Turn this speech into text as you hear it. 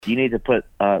you need to put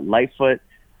Lightfoot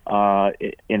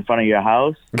in front of your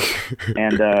house,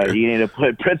 and you need to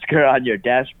put Pritzker on your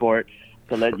dashboard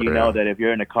to let you know that if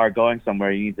you're in a car going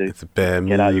somewhere, you need to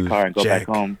get out of your car and go back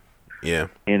home. Yeah.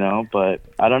 You know, but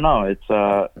I don't know. It's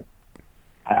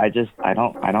I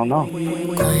don't know.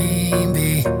 Queen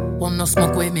bee, want no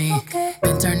smoke with me.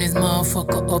 Been turn this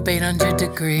motherfucker up 800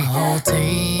 degrees. Whole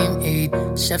team eat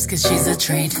chefs cause she's a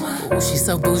treat. Ooh, she's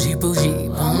so bougie,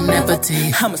 bon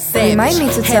appetit. I'm a savage. Remind me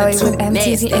to tell you with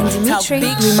Teezy and Dimitri.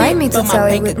 Remind me to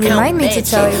tell you with remind me to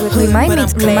tell you with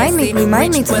remind me to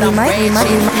tell you with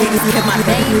Teezy and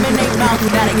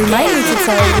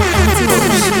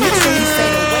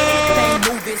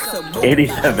Dimitri.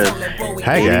 87.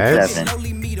 Hi guys. 87.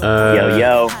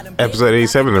 Yo. Episode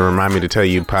 87 of the Remind Me to Tell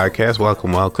You podcast.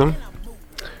 Welcome.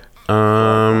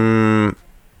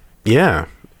 Yeah,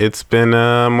 it's been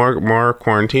more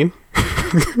quarantine.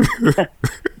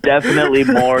 Definitely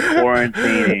more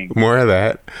quarantining. More of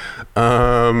that.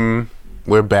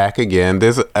 We're back again.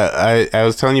 I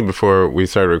was telling you before we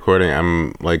started recording,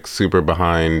 I'm like super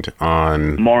behind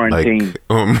on Quarantine.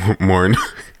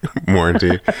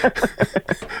 Warranty.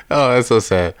 Oh, that's so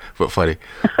sad, but funny.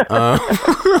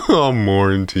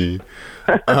 Warranty.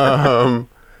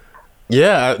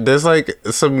 Yeah, there's like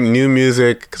some new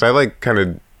music because I like kind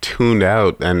of tuned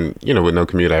out, and with no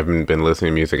commute, I haven't been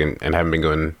listening to music and haven't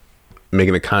been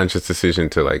making a conscious decision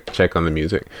to like check on the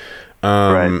music.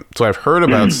 Right. So I've heard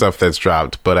about stuff that's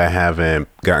dropped, but I haven't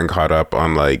gotten caught up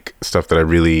on like stuff that I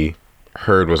really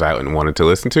heard was out and wanted to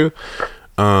listen to.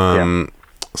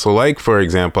 So like, for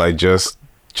example, I just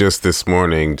this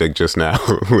morning, like just now,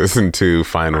 listened to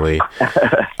finally,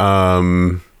 I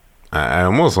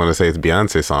almost want to say it's a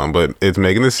Beyonce song, but it's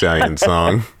Megan Thee Stallion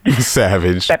song,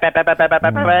 Savage, but the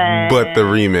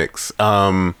remix,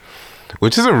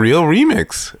 which is a real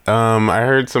remix. I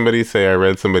read somebody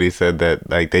said that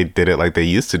like they did it like they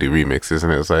used to do remixes,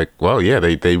 and it was like, well, yeah,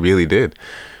 they really did.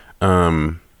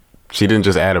 She didn't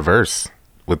just add a verse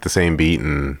with the same beat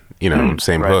and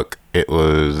same hook. It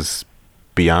was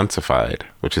Beyonce-fied,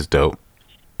 which is dope.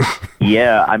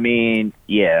 Yeah, I mean,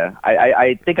 yeah.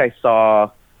 I think I saw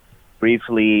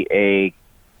briefly a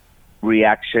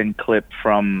reaction clip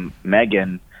from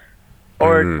Megan,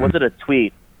 or was it a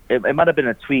tweet? It might have been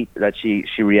a tweet that she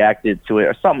reacted to it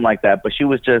or something like that, but she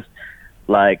was just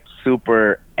like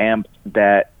super amped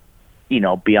that,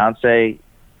 Beyonce,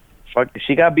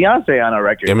 she got Beyonce on a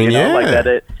record. I mean, like that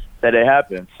it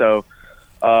happened. So,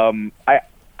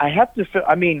 I have to feel,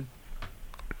 I mean,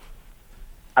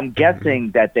 I'm guessing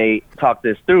that they talked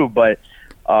this through, but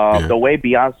the way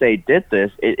Beyonce did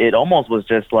this, it almost was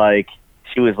just like,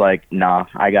 she was like, nah,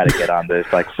 I got to get on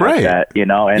this. Like, fuck that,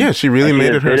 And, yeah, she really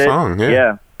made it her song.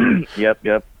 Yeah. Yep.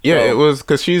 Yeah, so, it was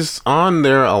because she's on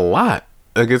there a lot.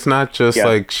 Like, it's not just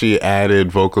like she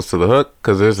added vocals to the hook,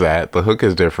 because there's that. The hook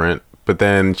is different. But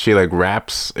then she like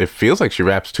raps, it feels like she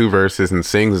raps 2 verses and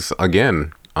sings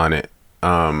again on it.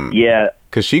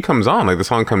 Because she comes on, like the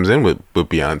song comes in with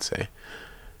Beyonce.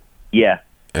 Yeah.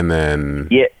 And then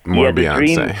more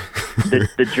Beyonce.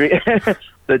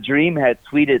 The Dream had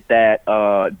tweeted that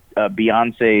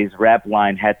Beyonce's rap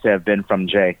line had to have been from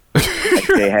Jay. Like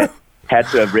they had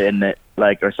to have written it,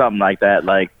 like, or something like that.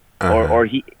 Like, or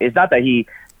he. It's not that he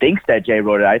thinks that Jay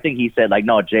wrote it. I think he said like,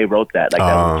 no, Jay wrote that. Like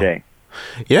that was Jay.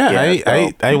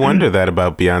 Yeah, I wonder that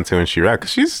about Beyonce when she raps.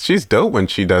 She's dope when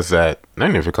she does that. I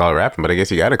don't know if you call it rapping, but I guess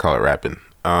you got to call it rapping.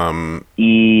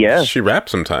 Yeah, she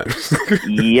raps sometimes.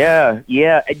 yeah,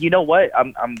 and you know what?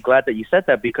 I'm glad that you said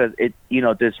that, because it,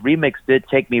 this remix did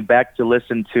take me back to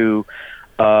listen to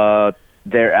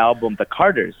their album, The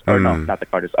Carters, or no, not The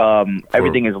Carters.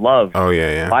 Everything Is Love. Oh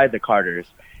yeah, by The Carters.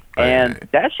 And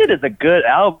that shit is a good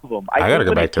album. I gotta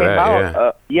go back to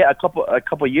that. A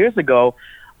couple years ago.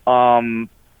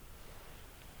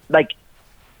 Like,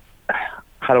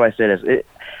 how do I say this?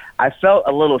 I felt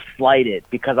a little slighted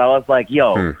because I was like,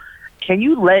 yo, can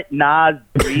you let Nas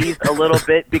breathe a little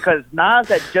bit? Because Nas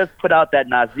had just put out that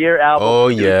Nasir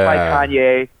album by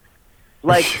Kanye.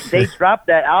 Like, they dropped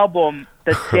that album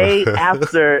the day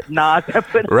after Nas had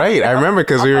put out. Right, I remember,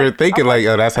 because we were thinking like,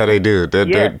 oh, that's how they do.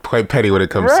 They're quite petty when it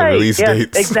comes to release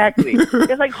dates. Exactly. It's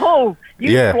like,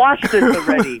 you squashed this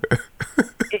already.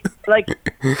 Like,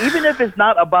 even if it's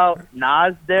not about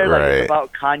Nas there, like it's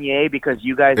about Kanye, because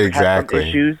you guys have some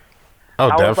issues. Oh,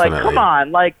 I was definitely. like, come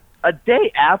on, like a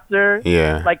day after.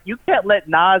 Yeah. Like, you can't let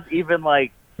Nas even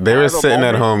like. They were sitting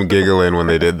at home giggling when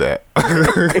they did that.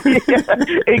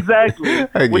 Yeah, exactly.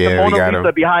 Like, with the Mona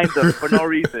Lisa behind them for no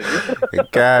reason.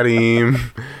 Got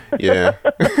him. Yeah.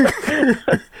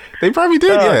 They probably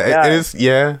did.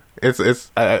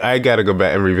 It's. I gotta go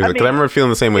back and revisit, because I remember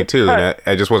feeling the same way too, and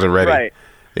I just wasn't ready. Right.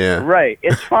 Yeah. Right.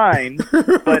 It's fine.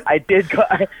 But I did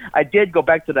go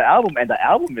back to the album, and the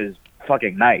album is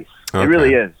fucking nice. Okay. It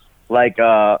really is. Like,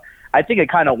 I think it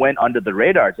kind of went under the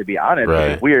radar, to be honest.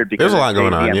 Right. It's weird because there's a lot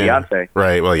going on. Yeah. Beyonce.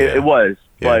 Right. Well, yeah. It was,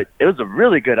 yeah. but it was a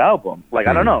really good album. Like,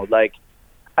 I don't know. Like,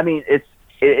 I mean,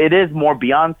 it is more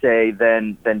Beyonce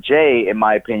than Jay, in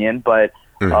my opinion. But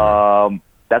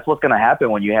that's what's gonna happen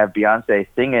when you have Beyonce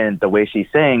singing the way she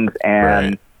sings,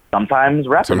 and sometimes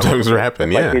rapping.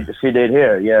 Yeah. Like she did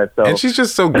here. Yeah. So, and she's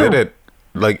just so good at.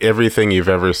 Like everything you've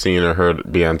ever seen or heard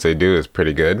Beyonce do is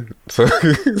pretty good. So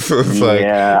it's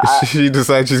like she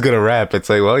decides she's gonna rap. It's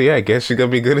like, well, yeah, I guess she's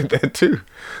gonna be good at that too.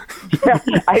 Yeah,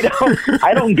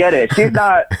 I don't get it. She's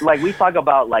not like, we talk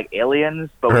about like aliens,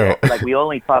 but we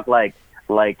only talk like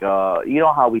you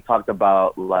know how we talked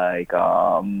about like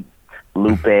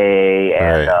Lupe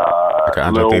and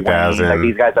like Lil Wayne. Like,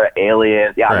 these guys are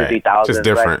aliens. Yeah, Andre 3000. Just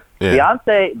different. Right? Yeah.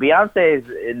 Beyonce is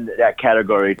in that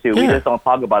category too. We just don't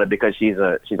talk about it because she's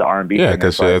an R&B singer. Yeah,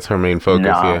 because that's her main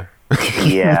focus.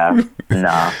 Yeah.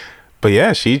 Nah. But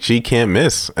yeah, she can't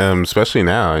miss, especially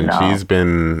now, and she's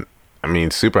been, I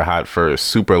mean, super hot for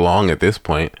super long at this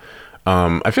point.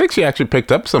 I feel like she actually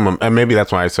picked up some, and maybe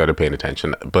that's why I started paying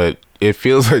attention. But it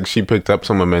feels like she picked up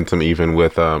some momentum even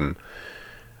with what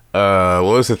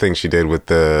was the thing she did with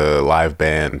the live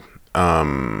band?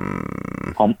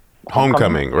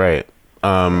 Homecoming, right?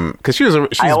 Because she's been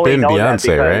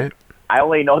Beyonce, right? I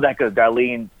only know that because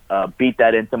Darlene beat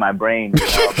that into my brain. You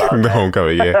know, about the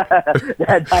Homecoming, yeah.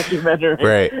 That documentary,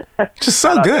 right? Just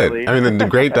so good. I mean, the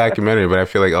great documentary, but I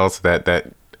feel like also that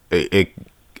it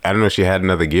I don't know if she had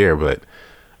another gear, but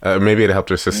maybe it helped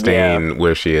her sustain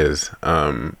where she is.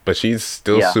 But she's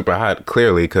still super hot,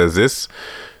 clearly, because this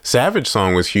Savage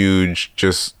song was huge,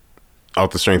 just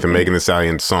off the strength of Megan Thee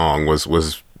Stallion's song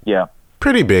was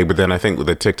pretty big, but then I think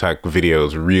the TikTok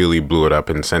videos really blew it up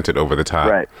and sent it over the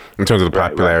top in terms of the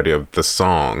popularity of the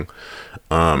song.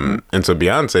 And so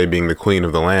Beyonce, being the queen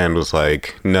of the land, was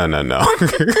like, no.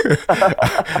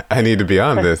 I need to be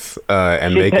on this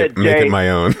and make it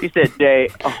my own. She said, Jay,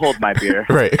 hold my beer.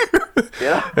 Right.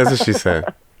 That's what she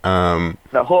said. No,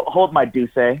 hold my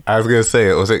Douce. I was gonna say,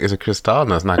 is it Cristal?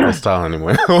 No, it's not Cristal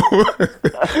anymore.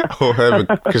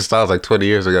 Cristal was like 20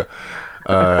 years ago.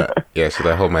 Should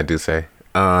I hold my Douce?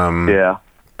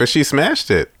 But she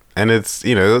smashed it, and it's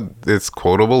it's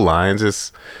quotable lines.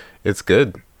 It's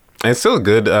good. And it's still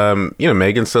good.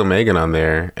 Megan's still Megan on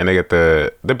there, and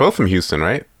they're both from Houston,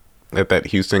 right? At that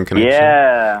Houston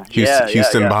connection.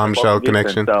 Houston bombshell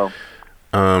connection.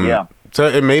 So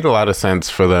it made a lot of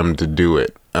sense for them to do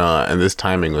it. And this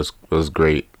timing was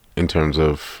great in terms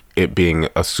of it being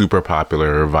a super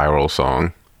popular viral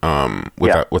song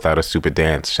without a stupid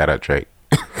dance. Shout out Drake.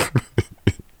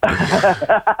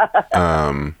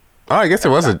 I guess it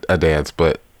was a dance,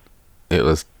 but it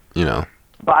was,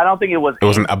 But I don't think it was. It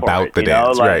wasn't about the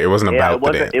dance, right? It wasn't about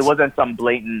the dance. It wasn't some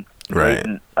blatant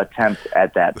attempt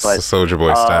at that. But Soulja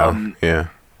Boy style, yeah.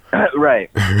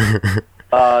 Right.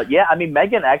 I mean,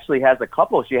 Megan actually has a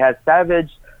couple. She has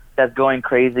Savage that's going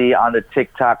crazy on the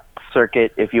TikTok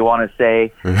circuit, if you want to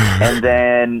say. And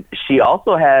then she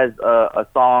also has a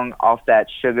song off that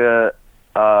Sugar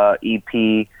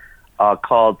EP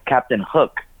called Captain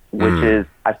Hook, which is,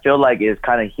 I feel like, is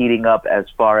kind of heating up as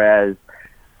far as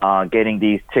getting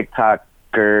these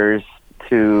TikTokers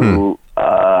to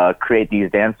create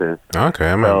these dances.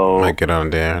 Okay, I might get on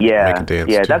there. Yeah, make a dance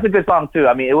too. That's a good song too.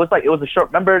 I mean, it was a short.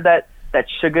 Remember that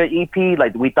Sugar EP?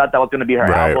 Like, we thought that was going to be her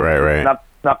album. Right.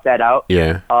 Snuck that out.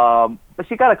 Yeah. But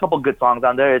she got a couple good songs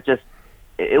on there.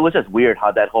 It was just weird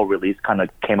how that whole release kind of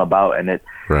came about, and it.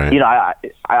 Right.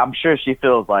 I'm sure she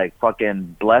feels like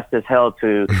fucking blessed as hell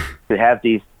to have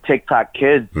these TikTok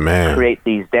kids create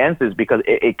these dances, because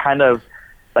it kind of,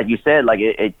 like you said, like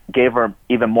it gave her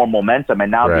even more momentum, and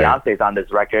now Beyonce's on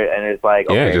this record, and it's like,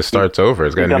 okay, it just starts over.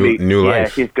 It's got new life.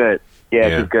 Yeah, she's good.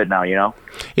 Yeah, she's good now,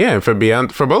 Yeah, and for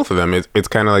both of them, it's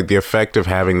kind of like the effect of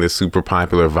having this super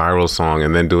popular viral song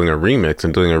and then doing a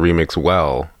remix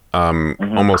well.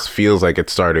 Almost feels like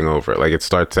it's starting over. Like it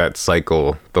starts that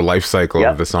cycle, the life cycle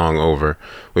of the song over,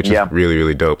 which is really,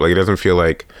 really dope. Like it doesn't feel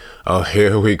like, oh,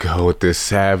 here we go with this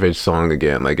Savage song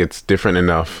again. Like it's different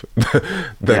enough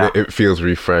that it feels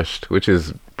refreshed, which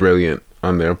is brilliant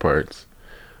on their parts.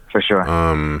 For sure.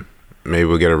 Maybe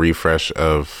we'll get a refresh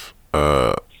of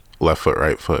Left Foot,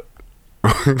 Right Foot.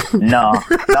 No.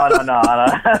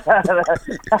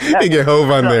 You get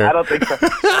Hove on there. I don't think so.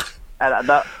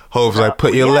 Hove's like,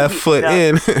 put your left foot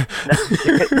in.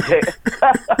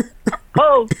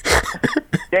 Hove.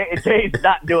 Jay's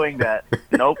not doing that.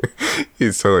 Nope.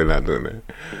 He's totally not doing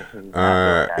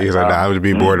that. He's like, I would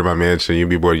be bored of my mansion. You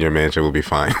be bored of your mansion. We'll be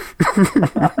fine.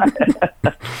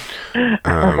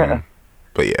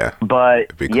 But yeah.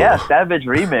 But cool. yeah, Savage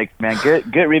remix, man. Good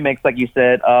remix, like you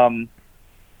said.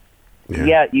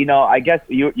 Yeah, I guess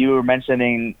you were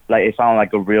mentioning like it sounded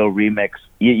like a real remix.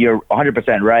 You're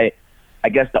 100% right. I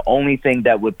guess the only thing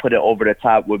that would put it over the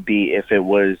top would be if it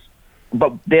was,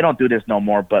 but they don't do this no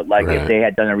more. But like if they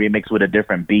had done a remix with a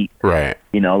different beat, right?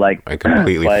 Like I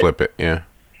completely flip it. Yeah.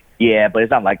 Yeah, but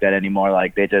it's not like that anymore.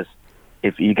 Like they just,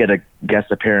 if you get a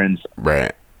guest appearance,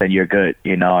 right, then you're good,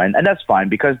 and that's fine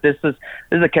because this is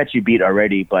a catchy beat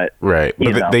already. But right,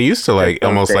 but they used to like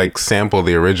almost like sample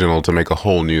the original to make a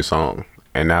whole new song,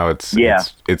 and now it's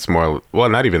more, well,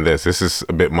 not even this. This is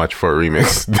a bit much for a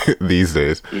remix these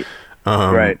days.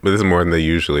 Right, but this is more than they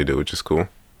usually do, which is cool.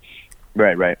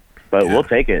 Right, but we'll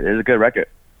take it. It's a good record.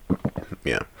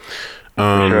 Yeah.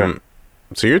 Sure.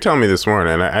 So you're telling me this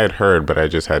morning, and I had heard, but I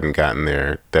just hadn't gotten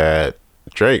there, that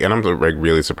Drake, and I'm like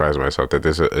really surprised myself that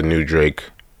there's a new Drake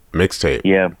mixtape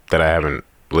that I haven't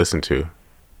listened to.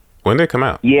 When did it come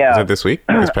out? Yeah. Is it this week?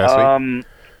 This past week?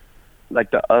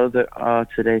 Like the other,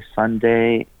 today's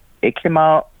Sunday. It came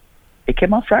out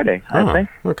Friday, I think.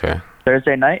 Okay.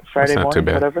 Thursday night, Friday morning,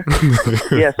 whatever.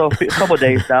 Yeah, so a couple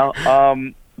days now.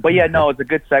 But yeah, no, it's a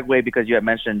good segue because you had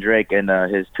mentioned Drake and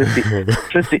his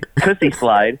Tootsie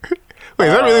Slide. Wait,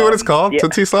 is that really what it's called? Yeah.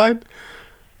 Tootsie Slide?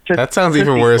 That sounds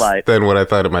even worse than what I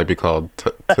thought it might be called.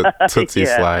 Tootsie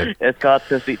Slide. It's called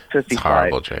Tootsie Slide. It's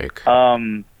horrible, Drake.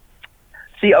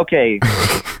 See, okay.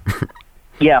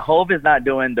 Yeah, Hov is not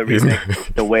doing the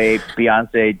remix the way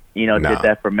Beyonce, did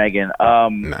that for Megan.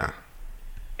 No.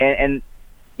 And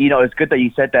it's good that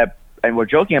you said that, and we're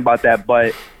joking about that,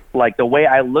 but like the way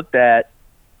I looked at,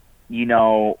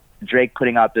 Drake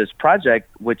putting out this project,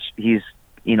 which he's,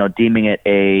 deeming it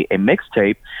a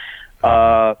mixtape,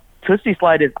 Tootsie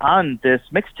Slide is on this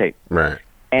mixtape. Right.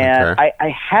 And okay. I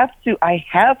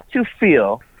have to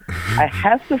feel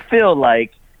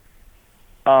like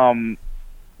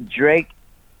Drake,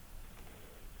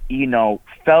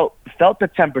 felt the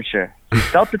temperature.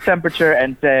 Felt the temperature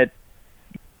and said,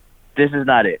 this is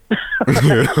not it.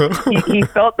 he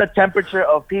felt the temperature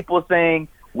of people saying,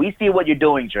 we see what you're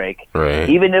doing, Drake. Right.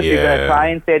 Even if you're going to try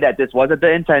and say that this wasn't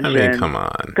the intention. I mean, come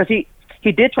on. Because he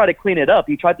did try to clean it up.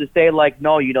 He tried to say, like,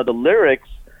 no, the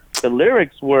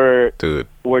lyrics were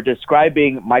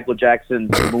describing Michael Jackson's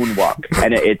moonwalk.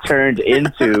 And it turned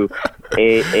into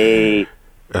a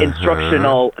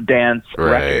instructional dance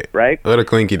record, right? What a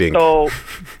clinky dink. So,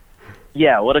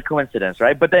 yeah, what a coincidence,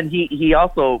 right? But then he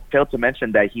also failed to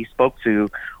mention that he spoke to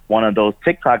one of those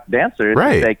TikTok dancers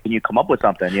and say, can you come up with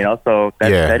something, So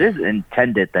that is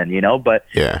intended then, But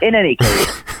in any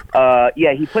case,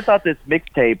 he puts out this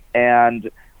mixtape,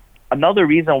 and another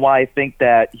reason why I think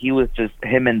that he was just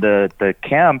him in the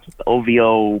camp, the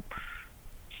OVO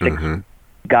six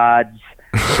gods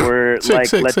were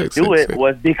let's do it,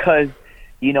 was because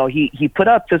he put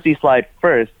out Tootsie Slide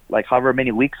first, like however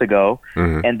many weeks ago,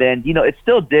 and then it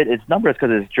still did its numbers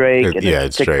because it's Drake and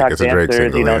it's TikTok Drake. It's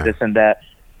dancers, single, this and that.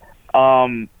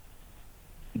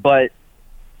 But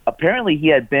apparently he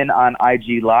had been on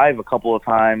IG Live a couple of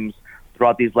times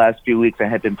throughout these last few weeks and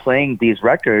had been playing these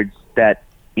records that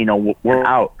were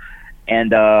out.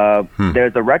 And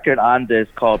there's a record on this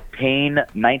called Pain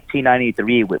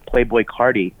 1993 with Playboi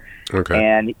Carti. Okay.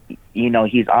 And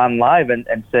he's on live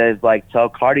and says, like, tell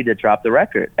Cardi to drop the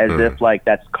record, as if like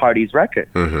that's Cardi's record.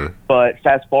 But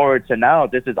fast forward to now,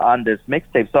 this is on this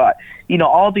mixtape. So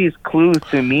all these clues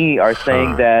to me are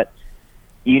saying that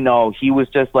he was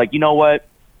just like, what,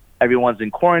 everyone's in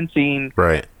quarantine,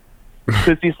 right?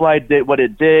 Tootsie Slide did what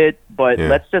it did, but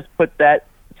let's just put that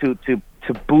to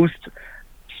boost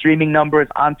streaming numbers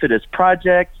onto this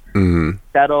project.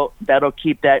 That'll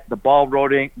keep the ball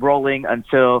rolling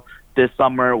until this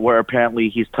summer, where apparently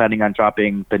he's planning on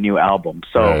dropping the new album.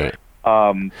 So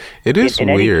it is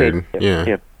weird.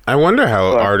 Case, I wonder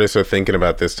how artists are thinking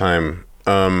about this time.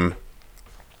 Because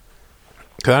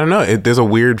I don't know, there's a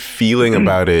weird feeling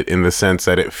about it, in the sense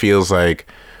that it feels like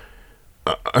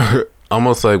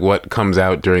almost like what comes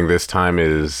out during this time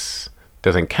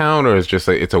doesn't count, or it's just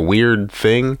like it's a weird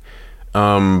thing.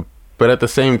 But at the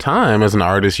same time, as an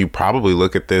artist, you probably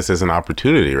look at this as an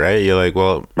opportunity, right? You're like,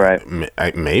 well,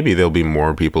 maybe there'll be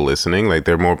more people listening. Like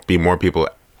there'll be more people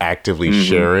actively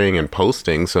sharing and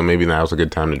posting. So maybe now's a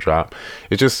good time to drop.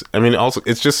 It's just, also,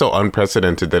 it's just so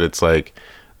unprecedented that it's like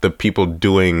the people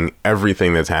doing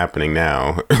everything that's happening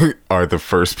now are the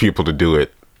first people to do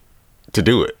it.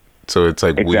 So it's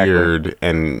like weird.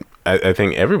 And I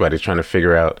think everybody's trying to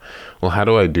figure out, well, how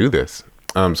do I do this?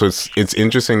 So it's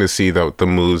interesting to see the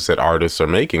moves that artists are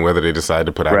making, whether they decide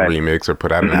to put out a remix or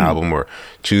put out an album or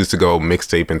choose to go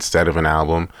mixtape instead of an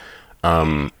album.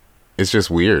 It's just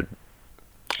weird.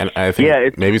 And I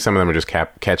think maybe some of them are just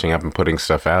catching up and putting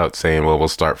stuff out, saying, well, we'll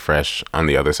start fresh on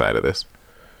the other side of this.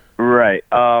 Right.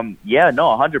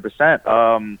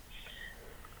 100%.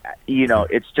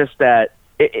 It's just that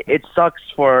it sucks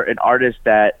for an artist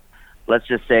that, let's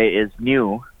just say, is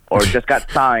new or just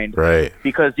got signed, right?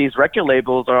 Because these record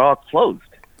labels are all closed,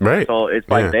 right? So it's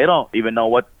like they don't even know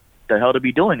what the hell to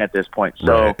be doing at this point.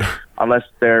 So unless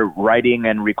they're writing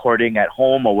and recording at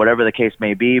home or whatever the case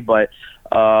may be, but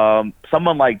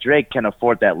someone like Drake can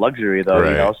afford that luxury,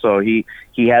 though. So he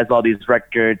has all these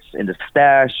records in the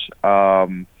stash,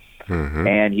 and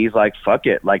he's like, "Fuck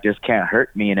it, like this can't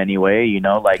hurt me in any way,"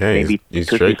 Like maybe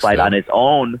Tootsie Slide on its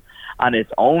own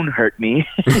hurt me,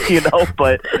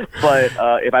 But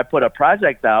if I put a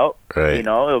project out,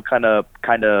 it'll kind of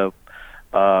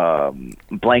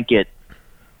blanket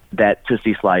that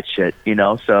Tootsie Slide shit,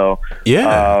 So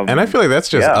and I feel like that's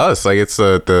just us. Like it's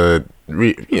I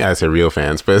say real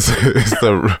fans, but it's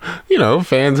the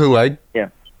fans who like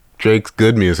Drake's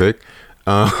good music,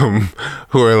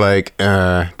 who are like,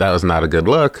 that was not a good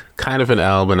look, kind of an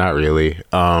L, but not really.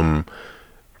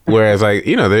 Whereas like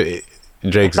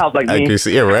Drake's sounds like me.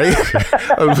 Right.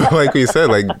 Like we said,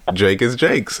 like Drake is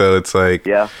Drake, so it's like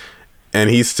and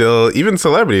he's still, even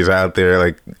celebrities out there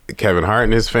like Kevin Hart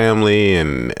and his family,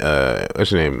 and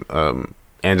what's your name,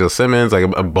 Angela Simmons, like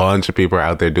a bunch of people are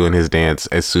out there doing his dance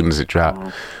as soon as it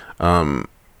dropped.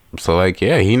 So like,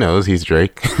 he knows he's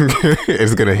Drake.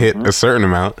 It's gonna hit a certain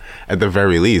amount at the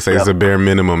very least. Like, it's a bare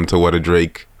minimum to what a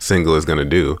Drake single is gonna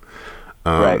do.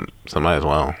 So might as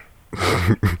well.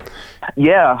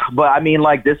 Yeah, but I mean,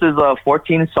 like, this is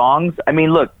 14 songs. I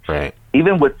mean, look,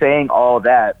 even with saying all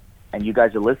that, and you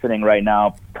guys are listening right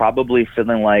now, probably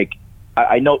feeling like,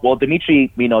 I know, well,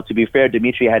 Dimitri, to be fair,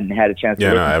 Dimitri hadn't had a chance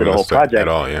to listen to the whole project at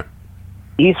all.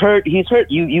 He's heard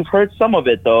you've heard some of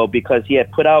it though, because he had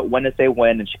put out When to Say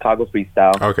When and Chicago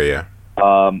Freestyle. Okay,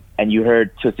 and you heard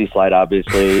Tootsie Slide,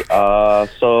 obviously. And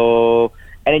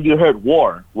then you heard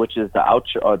War, which is the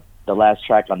outro, the last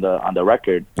track on the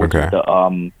record. Okay.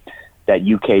 The that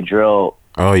UK drill.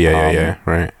 Oh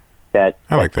right. That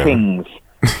I like that Tings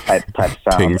type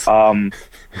sound. Tings.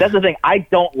 That's the thing. I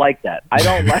don't like that. I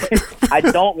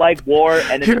don't like War,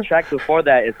 and then the track before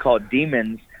that is called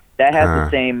Demons. That has the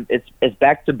same. It's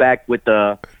back to back with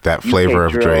the that flavor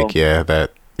UK of drill. Drake. Yeah,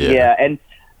 and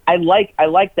I like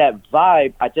that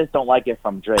vibe. I just don't like it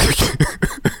from Drake.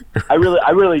 I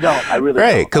really don't.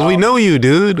 Right, because we know you,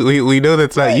 dude. We know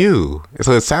that's not you.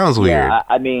 So it sounds weird. Yeah,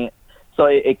 I mean, so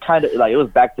it kind of like, it was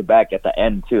back to back at the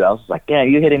end too. I was like, damn,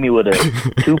 you hitting me with a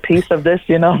 2-piece of this,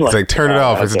 It's like, turn it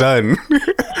off. Okay. It's done.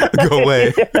 Go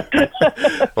away.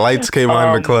 Lights came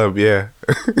on in the club. Yeah.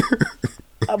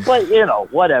 But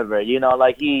whatever.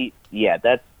 Like he's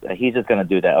just gonna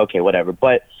do that. Okay, whatever.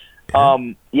 But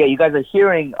you guys are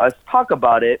hearing us talk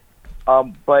about it.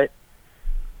 But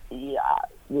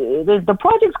the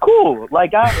project's cool.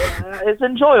 Like, it's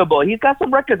enjoyable. He's got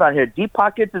some records on here. Deep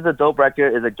Pockets is a dope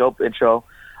record. Is a dope intro.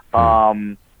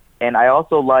 And I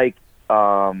also like.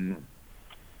 I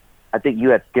think you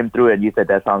had skimmed through it and you said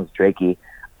that sounds Drakey.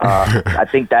 I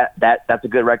think that's a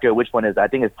good record. Which one is? I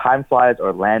think it's Time Flies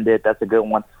or Landed. That's a good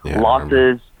one. Yeah,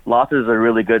 Losses is a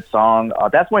really good song.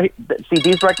 That's where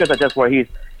these records are just where he's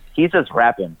just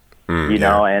rapping, and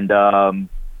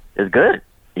it's good,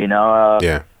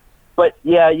 But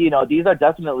these are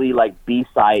definitely like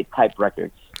B-side type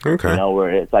records. Okay. Where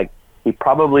it's like he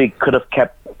probably could have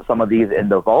kept some of these in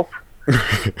the vault,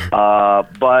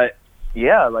 but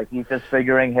like he's just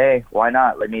figuring, hey, why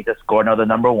not? Let me just score another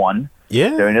number one.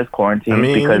 Yeah. During this quarantine,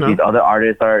 because these other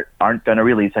artists aren't going to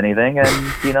release anything, and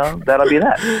that'll be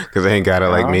that. Because they ain't got it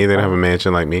like me. They don't have a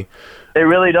mansion like me. They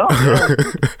really don't.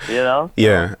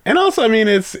 Yeah, and also, I mean,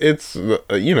 it's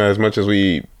as much as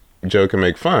we joke and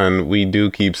make fun, we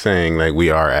do keep saying like we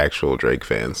are actual Drake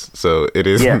fans. So it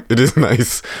is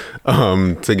nice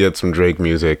to get some Drake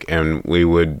music, and we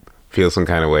would feel some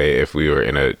kind of way if we were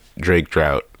in a Drake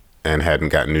drought and hadn't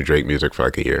gotten new Drake music for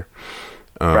like a year.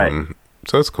 Right.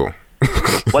 So it's cool.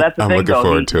 Well, that's the I'm thing, looking though.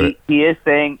 forward to it. He is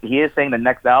saying the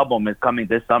next album is coming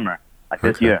this summer, like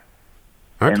this year,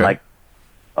 in like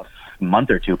a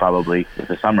month or two, probably. It's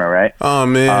the summer, right? Oh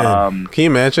man, can you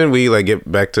imagine we like get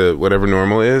back to whatever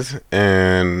normal is,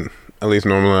 and at least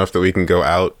normal enough that we can go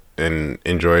out and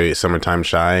enjoy Summertime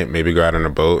Shy, maybe go out on a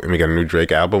boat, and we got a new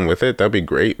Drake album with it? That'd be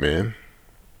great, man.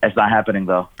 It's not happening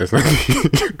though. It's not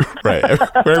right.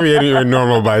 Whenever you're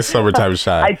normal by summertime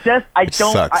shy.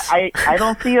 I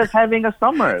don't see us having a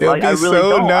summer. It'll be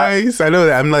so nice. I know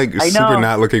that. I'm like super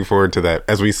not looking forward to that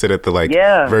as we sit at the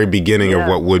very beginning of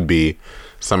what would be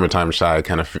summertime shy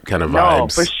kind of vibes. No,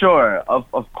 for sure.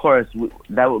 Of course,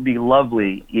 that would be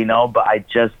lovely, but I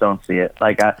just don't see it.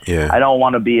 Like, I don't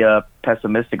want to be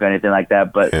pessimistic or anything like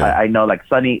that, but I know, like,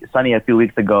 Sunny a few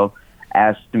weeks ago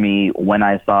asked me when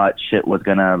I thought shit was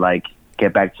gonna, like,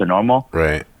 get back to normal.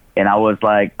 Right. And I was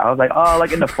like, oh,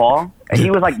 like in the fall. And he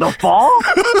was like, the fall?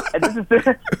 And this is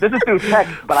through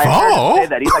text, but I heard him say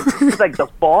that. He's like the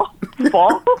fall?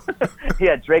 He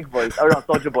had Drake voice, or no,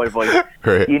 Soulja Boy voice.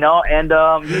 Right. And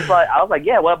he's like, I was like,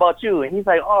 yeah, what about you? And he's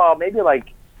like, oh, maybe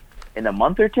like in a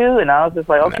month or two. And I was just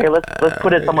like, okay, let's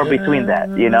put it somewhere between that,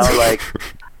 like.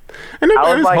 And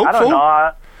I was like, hopeful. I don't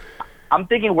know. I'm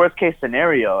thinking worst case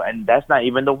scenario, and that's not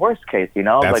even the worst case, That's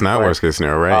like, not worst case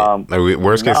scenario, right?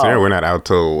 Worst case scenario, we're not out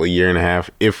till a year and a half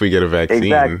if we get a vaccine.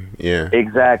 Yeah.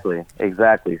 Exactly.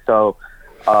 So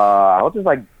I was just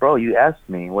like, bro, you asked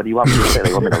me. What do you want me to say?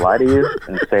 Like, you want me to lie to you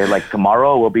and say, like,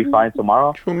 tomorrow we'll be fine tomorrow?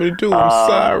 What do you want me to do? I'm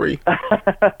sorry.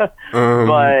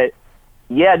 But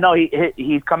yeah, no,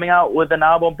 he's coming out with an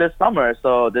album this summer,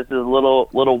 so this is a little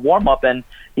warm up, and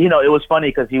it was funny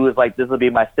because he was like, this will be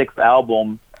my 6th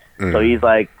album. So he's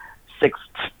like six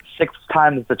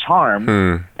times the charm,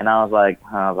 and I was like,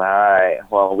 all right.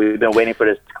 Well, we've been waiting for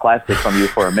this classic from you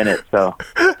for a minute, so.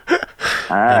 All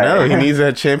right. I know he needs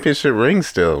that championship ring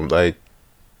still. Like,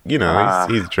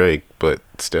 he's Drake, but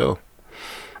still,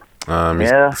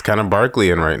 he's kind of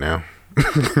Barkley in right now.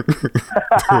 Till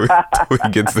he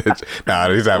gets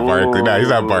that. He's not Barkley. He's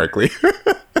not Barkley.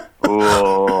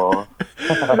 Ooh.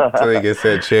 Till he gets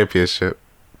that championship,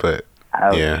 but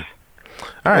yeah.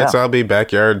 All right, so I'll be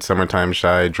backyard summertime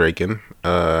shy Draken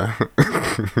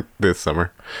this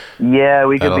summer. Yeah,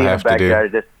 we could be in the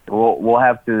backyard. We'll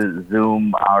have to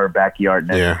Zoom our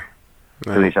backyardness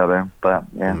to each other, but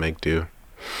yeah. We'll make do.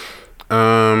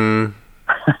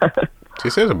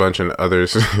 She says a bunch of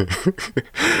others.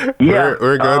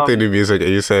 We're going through new music,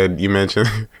 and you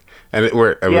mentioned, and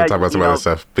we'll talk about some other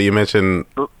stuff, but you mentioned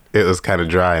it was kind of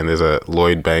dry, and there's a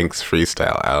Lloyd Banks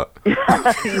freestyle out.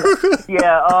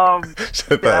 Yeah, I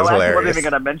wasn't even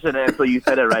gonna mention it until you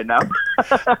said it right now.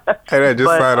 And I just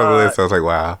saw it on the list. I was like,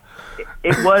 wow.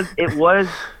 It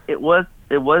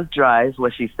was dry, is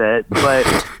what she said, but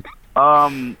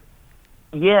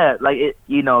yeah, like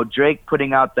Drake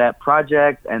putting out that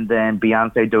project, and then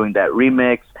Beyonce doing that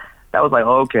remix. That was like,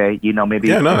 maybe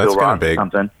that's kind of big,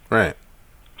 something, right?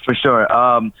 For sure.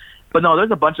 But no,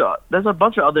 there's a bunch of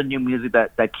other new music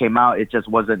that came out. It just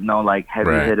wasn't like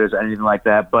heavy hitters or anything like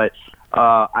that. But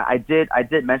I did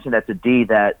mention that to D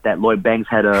that Lloyd Banks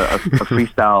had a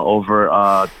freestyle over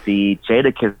the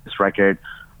Jadakiss record,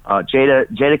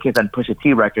 Jadakiss and Pusha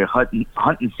T record,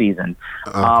 Hunting Season.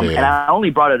 Okay. And I only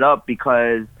brought it up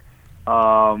because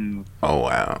oh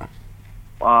wow.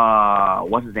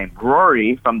 What's his name?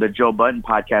 Rory from the Joe Budden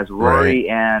podcast. Rory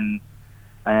and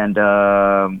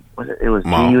it was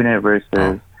G-Unit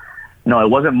versus no, it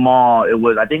wasn't Maul.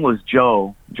 I think it was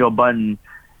Joe Budden.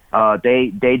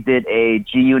 They did a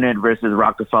G-Unit versus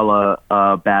Rockefeller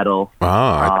battle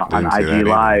on IG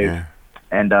Live,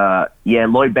 and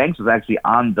Lloyd Banks was actually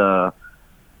in the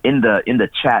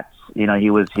chats. He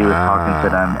was talking to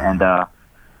them, and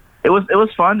it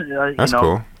was fun. That's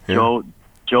cool. Yeah.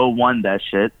 Joe won that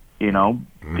shit.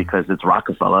 Because it's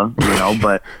Rockefeller,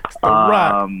 but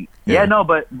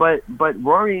but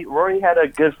Rory had a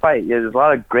good fight. Yeah, there's a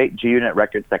lot of great G-Unit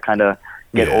records that kind of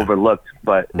get overlooked,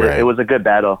 but it was a good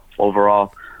battle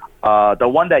overall. The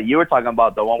one that you were talking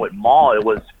about, the one with Maul, it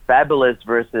was Fabulous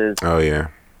versus who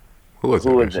was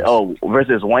it?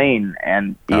 Versus Wayne,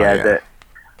 and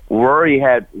Rory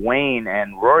had Wayne,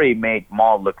 and Rory made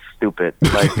Maul look stupid.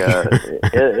 Like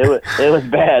it was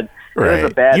bad. Right. It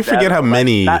was a bad you forget how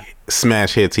many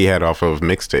smash hits he had off of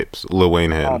mixtapes. Lil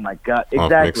Wayne had. Oh my god!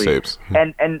 Exactly. Mixtapes.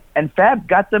 And Fab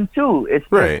got them too. It's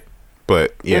right.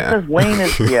 But yeah, it's just Wayne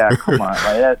is. Yeah, come on.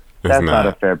 Like, that's not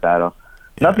a fair battle.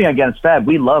 Yeah. Nothing against Fab.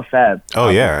 We love Fab. Oh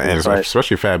yeah, and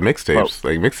especially Fab mixtapes.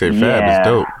 Like mixtape Fab is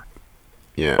dope.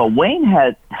 Yeah. But Wayne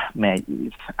had,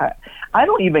 man, I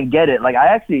don't even get it. Like I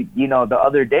actually, the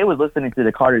other day was listening to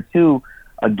the Carter 2.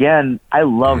 Again, I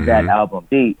love that album.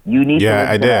 You need to listen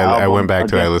I did. I went back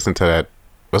again. to it. I listened to that.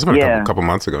 Was it a couple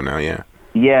months ago now? Yeah.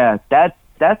 Yeah,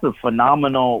 that's a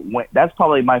phenomenal. That's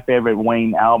probably my favorite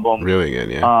Wayne album. Really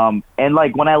good, yeah. And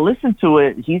like when I listened to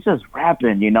it, he's just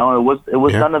rapping. It was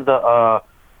none of the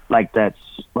like that.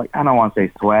 Like I don't want to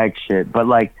say swag shit, but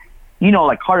like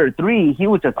like Carter 3, he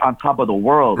was just on top of the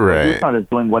world. Right. He was not just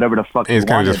doing whatever the fuck he wanted. He's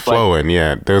kind of just flowing,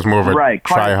 yeah. There's more of a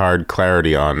try-hard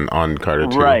clarity on Carter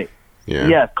 2. Right. Yeah.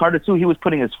 Yes, Carter 2, he was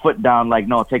putting his foot down like,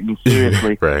 no, take me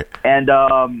seriously. Right. And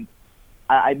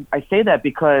I say that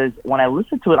because when I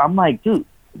listen to it, I'm like, dude,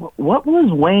 what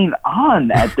was Wayne on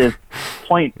at this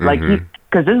point? Like,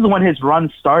 because this is when his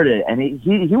run started, and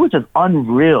he was just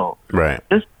unreal. Right.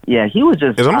 He was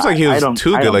just. It's almost like he was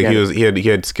too good. Like he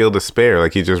had skill to spare.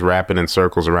 Like he's just rapping in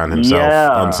circles around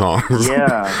himself on songs.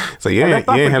 Yeah. It's like you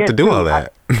didn't have to do all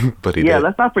that, but he did. Yeah.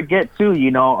 Let's not forget too.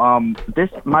 This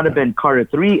might have been Carter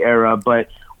 3 era, but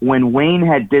when Wayne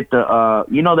had did the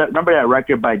remember that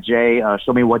record by Jay,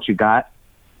 Show Me What You Got.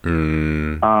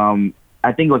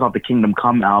 I think it was off the Kingdom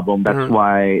Come album. That's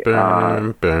why.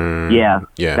 That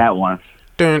one.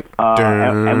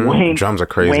 And Wayne drums are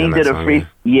crazy. Wayne did a free.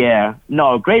 Yeah,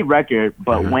 no, great record.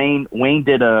 But Wayne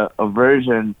did a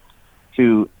version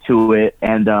to it,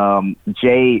 and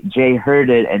Jay heard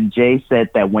it, and Jay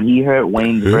said that when he heard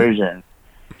Wayne's version,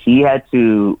 he had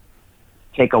to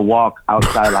take a walk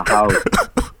outside the house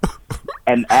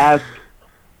and ask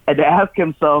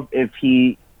himself if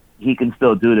he can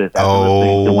still do this after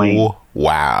listening to Wayne.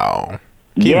 Wow.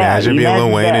 Can you imagine being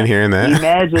Lil Wayne and hearing that?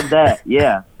 Imagine that,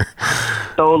 yeah.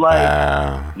 So,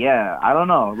 I don't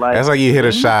know. Like, that's like you hit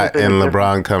a shot and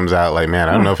LeBron comes out like, man,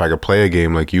 I don't know if I could play a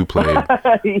game like you played.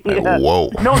 Like, whoa.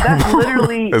 No, that's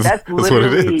literally that's what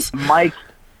it is. Mike.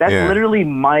 That's literally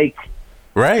Mike.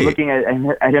 Right. Looking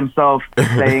at himself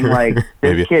saying like,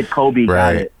 this kid Kobe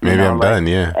got it. Maybe I'm done.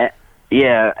 Yeah.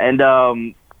 And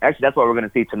actually, that's what we're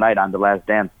gonna see tonight on The Last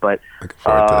Dance. But looking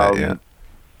forward to that. Yeah.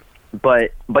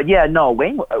 But yeah, no,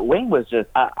 Wayne was just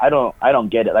I don't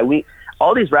get it. Like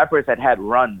all these rappers had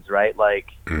runs, right? Like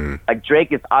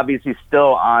Drake is obviously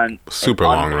still on super an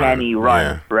long uncanny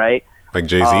run, right? Like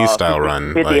Jay-Z style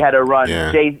run. 50 had a run.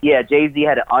 Yeah. Jay-Z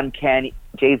had an uncanny.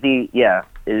 Jay-Z,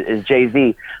 is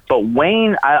Jay-Z. But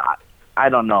Wayne, I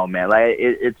don't know, man. Like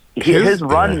his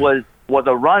run was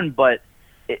a run, but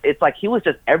it's like he was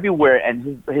just everywhere,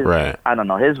 and his I don't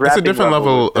know, his rapping. It's a different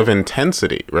level of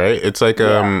intensity, right? It's like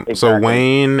exactly. So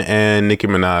Wayne and Nicki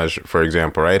Minaj, for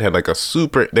example, right, had like a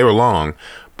super. They were long,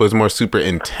 but it's more super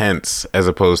intense as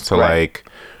opposed to like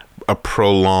a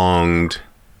prolonged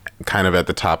kind of at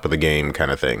the top of the game kind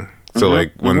of thing. So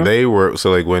like when they were, it's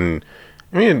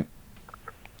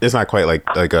not quite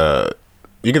like a.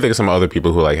 You can think of some other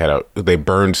people who like they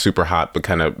burned super hot but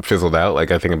kind of fizzled out.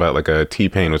 Like I think about like a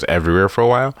T-Pain was everywhere for a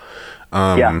while,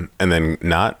 and then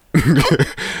not.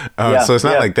 So it's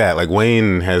not like that. Like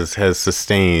Wayne has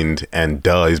sustained, and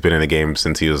he's been in the game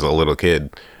since he was a little kid,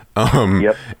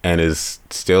 and is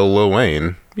still Lil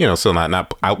Wayne. Still not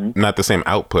the same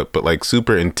output, but like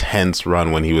super intense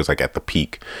run when he was like at the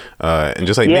peak, and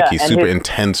just like Nicki, super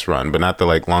intense run, but not the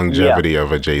like longevity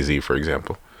of a Jay-Z, for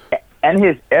example. And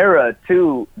his era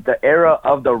too, the era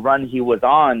of the run he was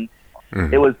on,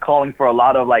 it was calling for a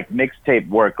lot of like mixtape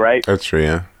work, right? That's true,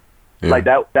 yeah. Like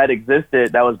that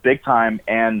existed, that was big time,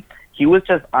 and he was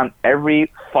just on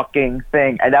every fucking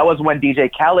thing. And that was when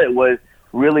DJ Khaled was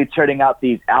really turning out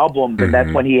these albums, and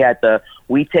that's when he had the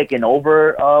 "We Taking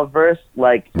Over" verse.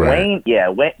 Like Wayne,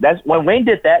 that's when Wayne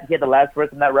did that. He had the last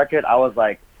verse in that record. I was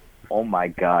like, oh my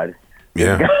god.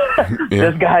 Yeah.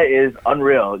 This guy is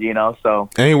unreal, so.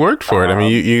 And he worked for it. I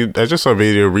mean, I just saw a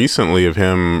video recently of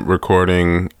him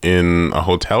recording in a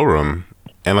hotel room,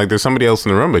 and like there's somebody else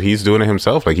in the room, but he's doing it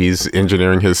himself. Like he's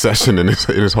engineering his session in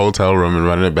his hotel room and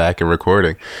running it back and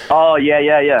recording. Oh yeah.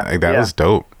 Like that was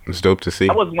dope. It's dope to see.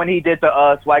 That was when he did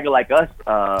the Swagger Like Us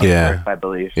verse, I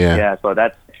believe. Yeah. So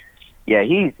that's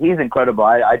he's incredible.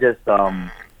 I just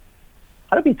how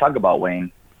did we talk about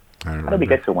Wayne? How did we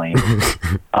get to Wayne?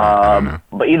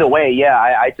 But either way,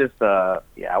 I just I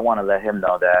want to let him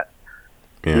know that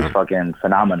he's fucking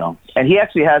phenomenal. And he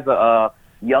actually has a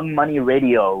Young Money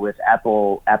Radio with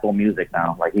Apple Music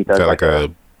now. Like he does. Is that like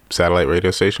a satellite radio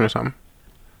station or something?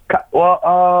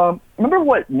 Well, remember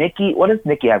what does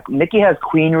Nicki have? Nicki has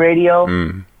Queen Radio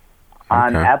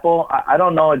on Apple. I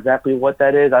don't know exactly what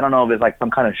that is. I don't know if it's like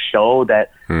some kind of show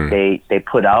that they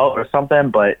put out or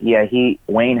something. But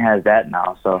Wayne has that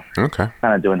now, so kind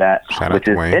of doing that, which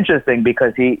is interesting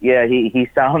because he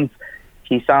sounds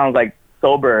like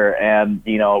sober and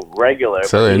regular.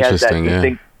 So but he interesting, has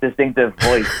that distinctive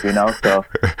voice, so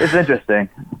it's interesting.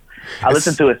 I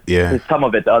listened to some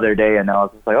of it the other day, and I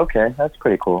was just like, okay, that's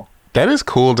pretty cool. That is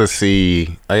cool to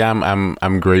see. Like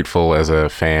I'm grateful as a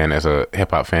fan, as a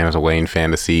hip hop fan, as a Wayne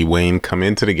fan, to see Wayne come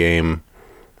into the game,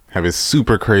 have his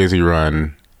super crazy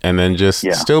run, and then just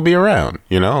still be around.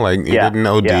 Like he didn't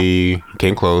OD,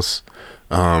 came close,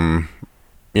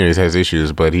 you know, he has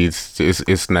issues, but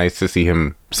it's nice to see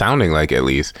him sounding like at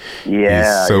least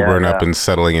he's sobering up and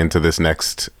settling into this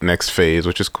next phase,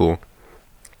 which is cool.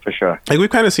 For sure. Like we've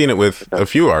kind of seen it with a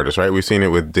few artists, right? We've seen it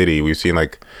with Diddy. We've seen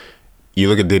like, you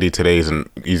look at Diddy today and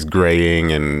he's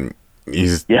graying and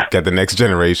he's got the next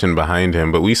generation behind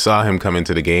him, but we saw him come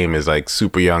into the game as like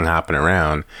super young, hopping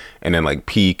around, and then like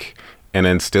peak and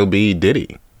then still be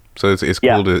Diddy. So it's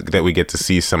cool that we get to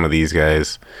see some of these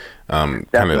guys kind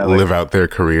of live out their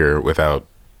career without,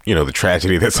 you know, the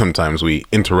tragedy that sometimes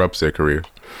interrupts their career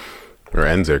or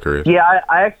ends their career. Yeah,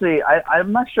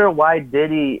 I'm not sure why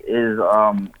Diddy is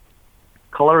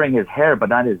coloring his hair but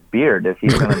not his beard if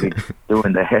he's going to be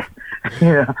doing the hair.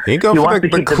 He go for the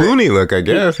Clooney look, I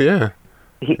guess.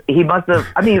 He must have.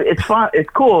 I mean, it's fun. It's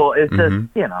cool. It's just,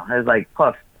 you know, it's like,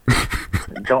 Puff,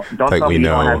 don't like tell me you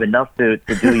don't have enough to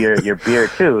do your beard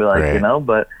too, like, right. You know.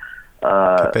 But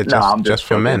I'm just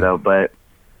for men though. But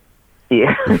he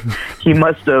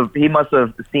must have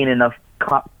seen enough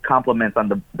compliments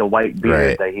on the white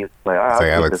beard that he's like,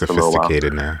 I look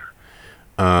sophisticated now.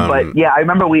 But yeah, I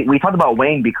remember we talked about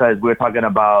Wayne because we were talking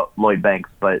about Lloyd Banks,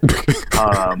 but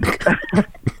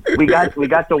we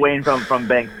got to Wayne from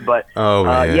Banks. But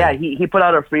he put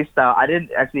out a freestyle. I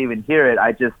didn't actually even hear it.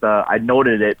 I just I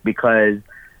noted it because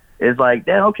it's like,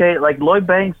 yeah, okay, like Lloyd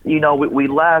Banks, you know, we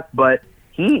laughed, but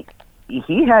he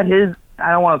had his.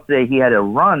 I don't want to say he had a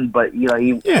run, but you know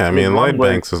Lloyd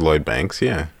Banks is Lloyd Banks,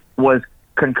 was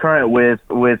concurrent with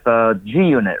G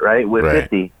Unit, right? With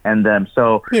 50 and them.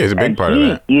 So he's a big part of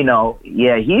that. You know,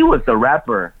 he was the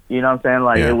rapper. You know what I'm saying?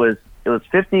 Like it was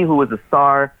 50 who was the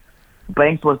star.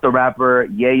 Banks was the rapper.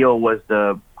 Yayo was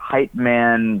the hype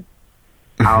man.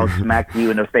 I'll smack you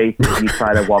in the face if you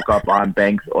try to walk up on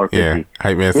Banks or 50. Yeah,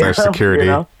 hype man / security.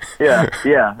 You know?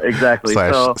 Yeah, exactly.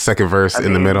 / second verse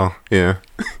in the middle. Yeah.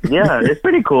 Yeah, it's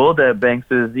pretty cool that Banks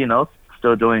is, you know,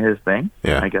 still doing his thing.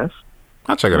 Yeah, I guess.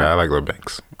 I'll check it out. I like Lloyd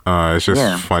Banks. It's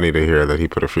just funny to hear that he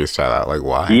put a freestyle out. Like,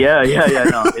 why? Yeah.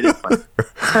 No, it is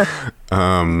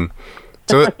funny.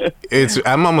 So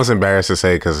I'm almost embarrassed to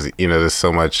say because, you know, there's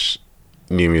so much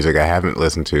new music I haven't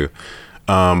listened to.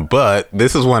 But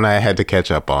this is one I had to catch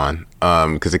up on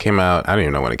because it came out. I don't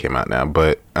even know when it came out now,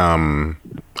 but I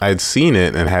had seen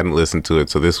it and hadn't listened to it.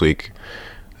 So this week,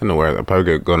 I don't know where. I'll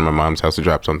probably go to my mom's house to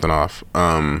drop something off.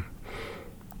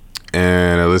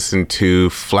 And I listened to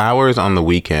Flowers on the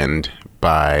Weekend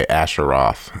by Asher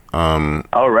Roth.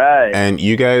 All right. And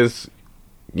you guys,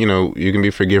 you know, you can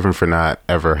be forgiven for not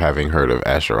ever having heard of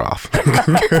Asher Roth.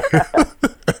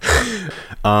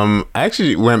 I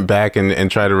actually went back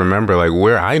and tried to remember like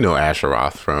where I know Asher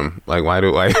Roth from. Like why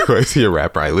is he a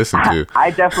rapper I listen to? I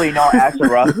definitely know Asher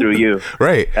Roth through you.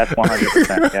 Right. That's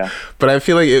 100%. Yeah. But I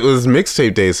feel like it was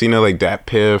mixtape days. So, you know, like Dat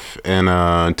Piff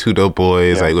and Two Dope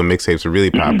Boys, like when mixtapes were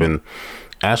really popping.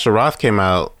 Asher Roth came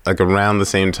out like around the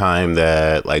same time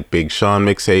that like Big Sean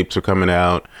mixtapes were coming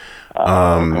out.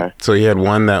 Okay. So he had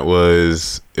one that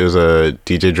was a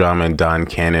DJ Drama and Don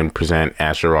Cannon present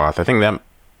Asher Roth. I think that,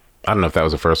 I don't know if that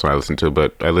was the first one I listened to,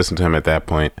 but I listened to him at that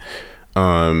point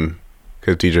because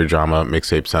DJ Drama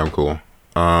mixtapes sound cool.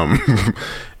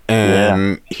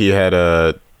 And he had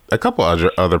a couple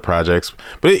other projects,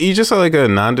 but he's just like a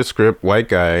nondescript white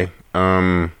guy.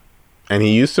 And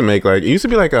he used to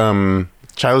be like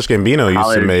Childish Gambino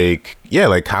used to make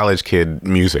like college kid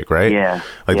music, right?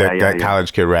 Like that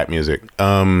college kid rap music.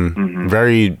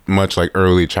 Very much like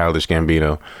early Childish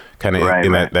Gambino, kind of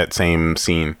in that same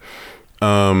scene.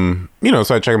 You know,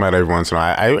 so I check him out every once in a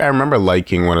while. I remember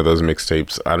liking one of those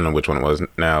mixtapes. I don't know which one it was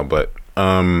now, but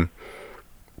then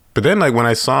like when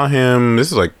I saw him,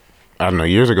 this is like, I don't know,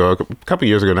 years ago, a couple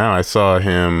years ago now, I saw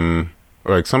him,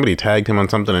 or like somebody tagged him on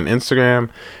something on Instagram.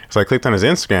 So I clicked on his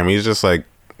Instagram. He's just like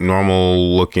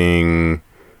normal looking,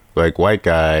 like white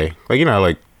guy. Like, you know,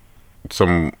 like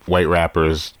some white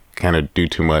rappers kind of do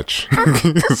too much.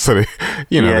 So they,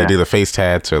 you know, they do the face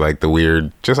tats or like the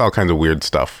weird, just all kinds of weird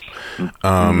stuff.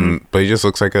 But he just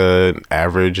looks like a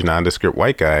average nondescript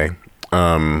white guy.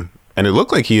 And it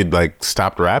looked like he had like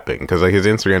stopped rapping because like his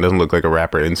Instagram doesn't look like a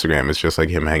rapper Instagram. It's just like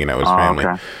him hanging out with his family.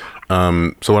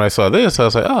 Okay. So when I saw this, I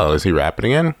was like, oh, is he rapping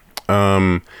again?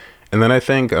 And then I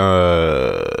think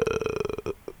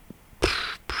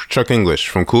Chuck English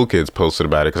from Cool Kids posted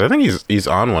about it because I think he's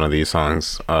on one of these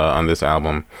songs on this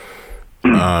album. So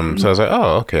I was like,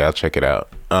 oh, okay, I'll check it out.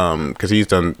 Because he's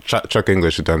done, Chuck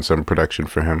English has done some production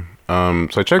for him.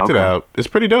 So I checked it out. It's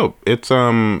pretty dope. It's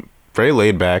very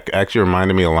laid back. Actually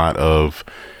reminded me a lot of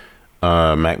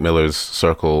Mac Miller's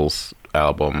Circles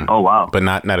album. Oh wow! But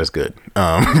not as good.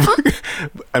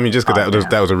 I mean, just because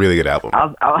that was a really good album.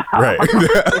 Right.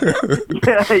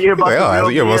 Yeah, you're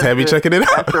about you almost had me checking it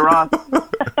out.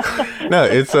 No,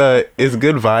 it's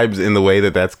good vibes in the way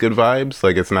that's good vibes.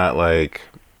 Like, it's not like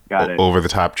over the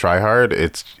top try hard.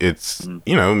 It's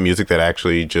you know, music that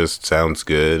actually just sounds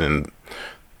good, and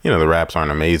you know, the raps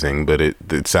aren't amazing, but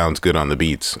it sounds good on the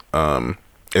beats.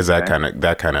 Is that kind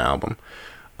of album.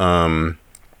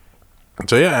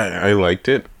 So yeah, I liked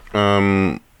it.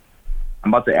 I'm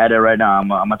about to add it right now. I'm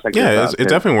gonna check it out. Yeah,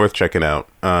 it's definitely worth checking out.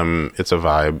 It's a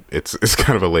vibe. It's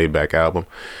kind of a laid back album.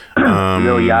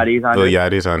 Lil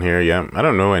Yachty's on here. Yeah, I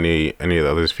don't know any of the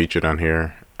others featured on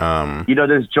here. You know,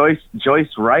 this Joyce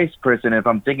Rice person, if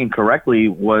I'm thinking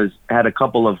correctly, had a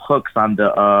couple of hooks on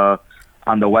the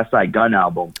West Side Gun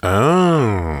album.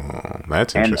 Oh,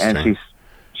 that's interesting. And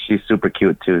she's super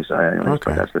cute too. So anyways,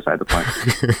 but that's beside the point.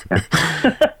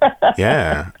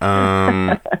 Yeah.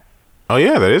 Oh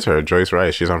yeah, that is her, Joyce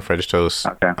Rice. She's on French Toast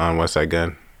on West Side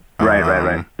Gun.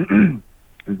 Right.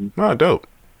 Oh, dope.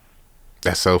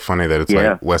 That's so funny that it's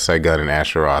like West Side Gun and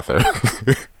Asher Roth are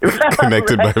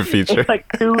connected by a feature. It's like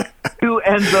two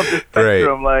ends of the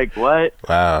spectrum. Right. Like, what?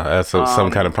 Wow, that's some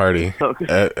kind of party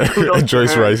at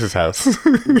Joyce Rice's house.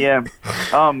 Yeah.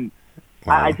 Wow.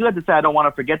 I do have to say, I don't want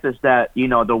to forget this, that, you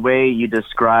know, the way you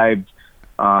described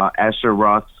Asher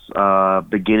Roth's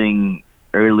early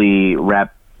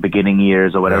rap beginning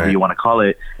years, or whatever you want to call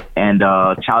it, and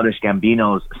Childish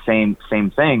Gambino's same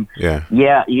thing.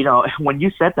 Yeah, you know, when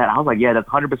you said that, I was like, yeah, that's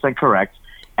 100% correct.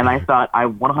 And I thought, I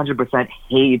 100%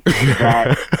 hate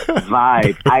that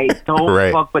vibe. I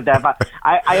don't fuck with that vibe.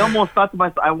 I almost thought to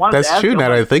myself, I wanted to ask That's true, now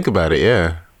that I think about it,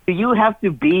 yeah. Do you have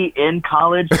to be in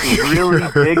college to really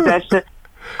dig that shit?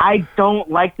 I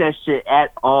don't like that shit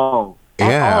at all.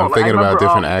 I'm thinking about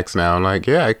different acts now. I'm like,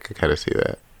 yeah, I could kind of see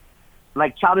that.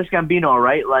 Like Childish Gambino,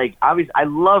 right? Like, obviously, I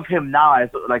love him now as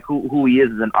like who he is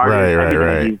as an artist.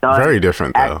 Right. He's done, very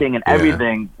different, though. Acting and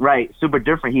everything, right? Super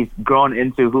different. He's grown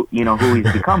into who he's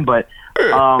become. But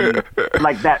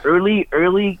like that early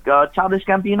Childish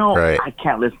Gambino, I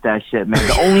can't listen to that shit, man.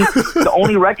 The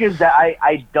only records that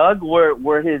I dug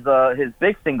were his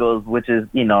big singles, which is,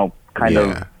 you know, kind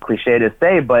of cliche to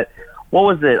say, but what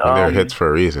was it? They're hits for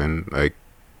a reason. Like,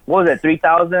 what was it?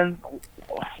 3000.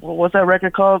 What's that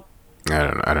record called?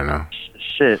 I don't know.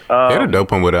 Shit. He had a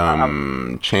dope one with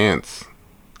Chance.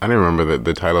 I didn't remember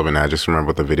the title of it now. I just remember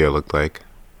what the video looked like.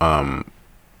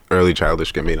 Early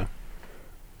Childish Gambino.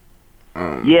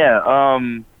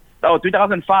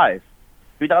 2005.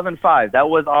 2005. That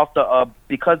was off the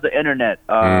Because the Internet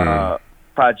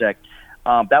project.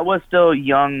 That was still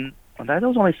young. That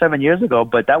was only 7 years ago,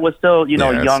 but that was still, you know,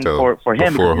 young for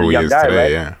him. Before who he is guy, today,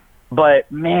 right? yeah.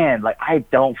 But man, like, I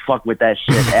don't fuck with that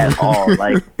shit at all.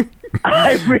 Like,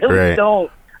 I really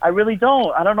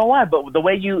don't. I don't know why, but the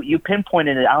way you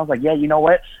pinpointed it, I was like, yeah, you know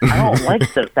what? I don't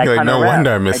like that kind of rap. No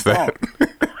wonder I missed that.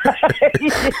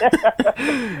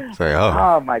 It's like,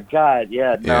 oh my god,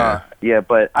 but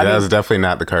that was definitely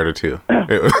not the Carter 2.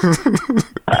 It was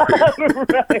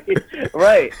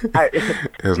right.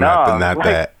 It was not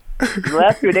that. The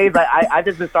last few days, I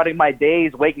just been starting my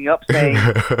days waking up saying,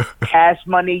 Cash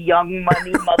Money, Young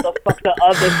Money, motherfucker,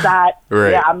 other side.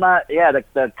 Right. Yeah, I'm not,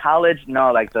 the college,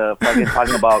 no, like the fucking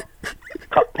talking about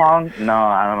cup pong, no,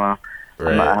 I don't know.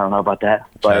 Right. I don't know about that.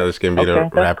 But, Childish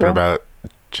Gambino rapping about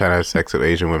trying to have sex with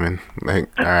Asian women. Like,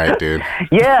 all right, dude.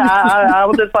 Yeah, I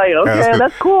was just like, okay,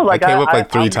 that's cool. Like, I came up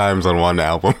like three times on one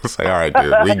album. It's like, all right,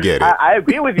 dude, we get it. I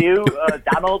agree with you,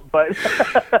 Donald, but...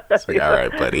 It's like, all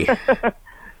right, buddy.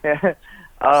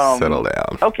 Settle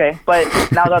down. Okay, but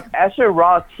now the Asher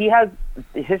Roth, his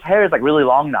hair is like really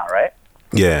long now, right?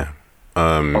 Yeah.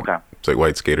 Okay. It's like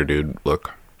white skater dude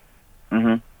look.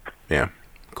 Mm-hmm. Yeah.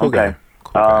 Cool guy.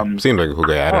 Seems like a cool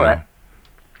guy. I don't know.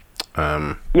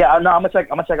 Yeah, no, I'm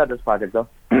gonna check out this project though.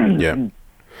 Yeah.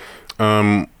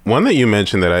 One that you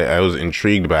mentioned that I was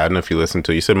intrigued by. I don't know if you listened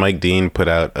to. You said Mike Dean put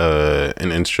out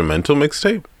an instrumental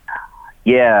mixtape.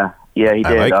 Yeah, he did.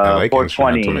 I like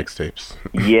 420 instrumental mixtapes.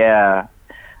 Yeah,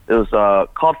 it was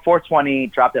called 420.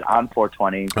 Dropped it on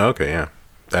 420. Okay, yeah,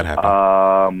 that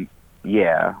happened.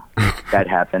 Yeah, that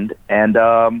happened. And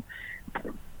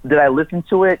did I listen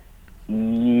to it?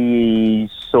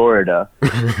 Sorta.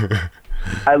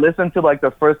 I listened to like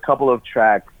the first couple of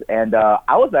tracks, and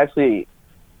I was actually,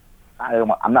 I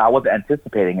wasn't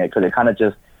anticipating it because it kind of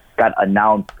just got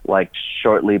announced like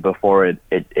shortly before it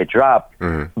dropped.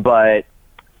 Mm-hmm. But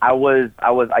I was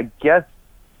I guess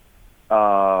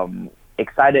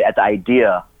excited at the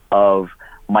idea of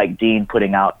Mike Dean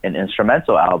putting out an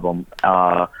instrumental album.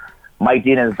 Mike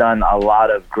Dean has done a lot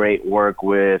of great work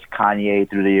with Kanye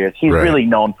through the years. He's really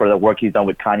known for the work he's done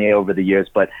with Kanye over the years,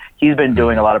 but he's been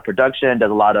doing a lot of production,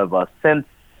 does a lot of synths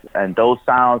and those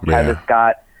sounds. Travis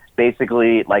Scott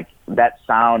basically like that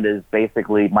sound is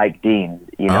basically Mike Dean.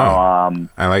 You know,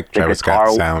 I like Travis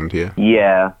Scott's sound. Yeah.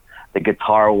 Yeah, the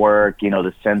guitar work. You know,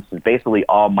 the synths is basically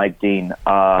all Mike Dean.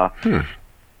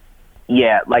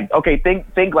 Yeah, like okay,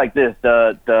 think like this.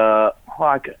 The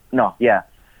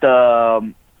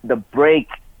break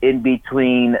in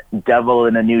between "Devil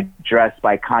in a New Dress"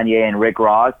 by Kanye and Rick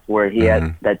Ross, where he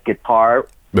had that guitar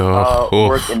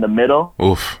work in the middle.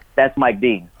 Oof. That's Mike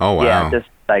Dean. Oh wow. Yeah, just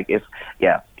like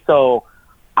So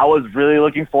I was really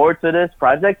looking forward to this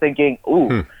project, thinking,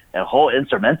 ooh. A whole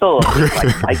instrumental of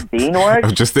like Mike Dean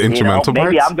work. Just the instrumental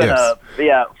parts? Maybe I'm gonna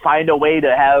find a way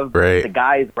to have the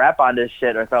guys rap on this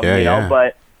shit or something, you know.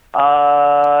 But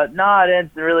no, I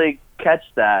didn't really catch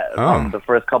that from the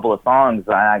first couple of songs.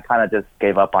 I kind of just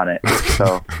gave up on it.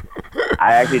 So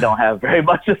I actually don't have very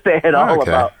much to say at all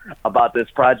about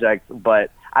this project.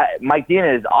 But Mike Dean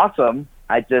is awesome.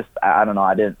 I don't know.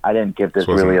 I didn't give this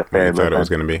really a fair look. I thought it was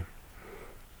gonna be.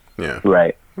 Yeah.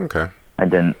 Right. Okay. I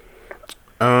didn't.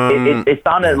 It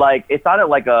sounded like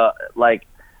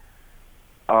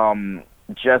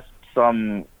just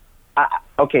some.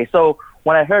 Okay, so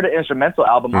when I heard the instrumental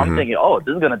album, I'm thinking, oh,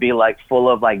 this is gonna be like full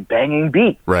of like banging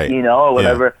beats, right? You know, or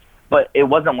whatever. Yeah. But it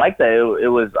wasn't like that. It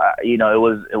was,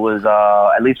 it was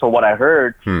at least for what I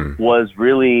heard, was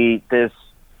really this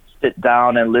sit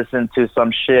down and listen to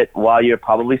some shit while you're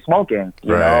probably smoking,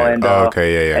 you know, and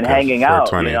and hanging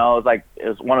out, you know, it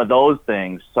was one of those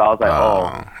things. So I was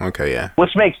like,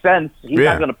 which makes sense. He's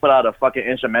not gonna put out a fucking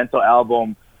instrumental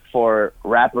album for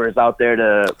rappers out there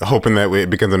to hoping that way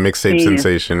it becomes a mixtape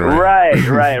sensation, right?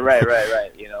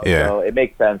 You know, so it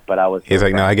makes sense. But he's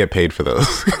like, no, I get paid for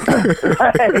those.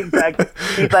 Right, exactly.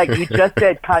 He's like, you just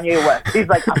said Kanye West. He's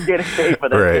like, I'm getting paid for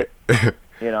this shit.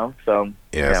 You know, so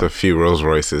it's a few Rolls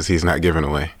Royces he's not giving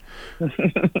away.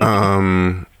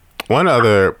 One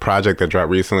other project that dropped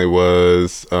recently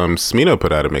was Smino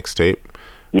put out a mixtape.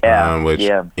 Which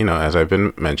you know, as I've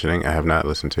been mentioning, I have not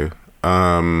listened to.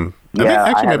 Maybe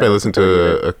I listened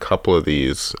to a couple of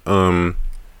these. I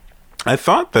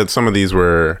thought that some of these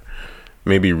were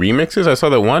maybe remixes. I saw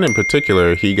that one in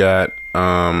particular. He got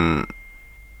what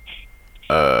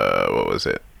was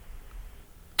it?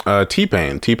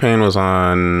 T-Pain. T-Pain was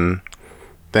on.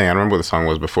 Dang, I don't remember what the song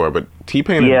was before, but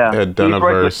T-Pain had done a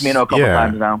verse. With Smino a couple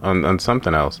times now. On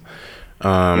something else.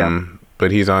 But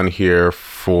he's on here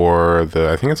for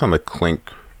I think it's on the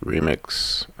Clink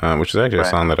remix, which is actually a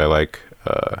song that I like.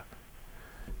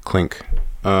 Clink,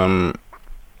 off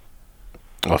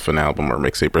an album or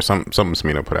mixtape or something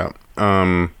Smino put out.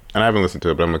 And I haven't listened to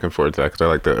it, but I'm looking forward to that because I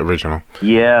like the original.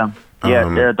 Yeah.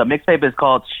 The mixtape is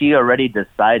called "She Already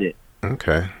Decided."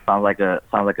 Okay. Sounds like a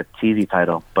Teezy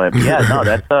title, but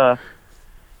that's I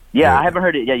haven't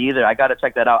heard it yet either. I gotta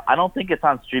check that out. I don't think it's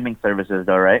on streaming services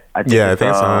though, right? I think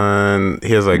it's on.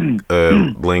 He has like a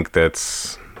link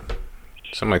that's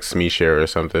something like SmeShare or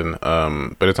something.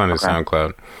 But it's on his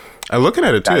SoundCloud. I'm looking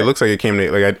at it too. It looks like it came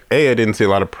to I didn't see a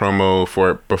lot of promo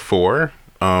for it before,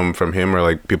 from him or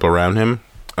like people around him.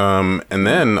 And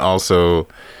then also,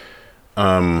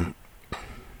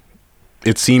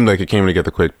 it seemed like it came together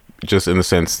quick. Just in the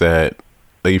sense that,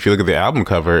 like, if you look at the album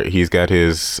cover, he's got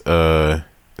his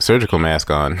surgical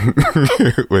mask on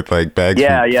with like bags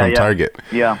from Target.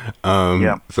 So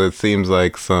it seems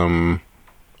like some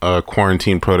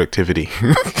quarantine productivity.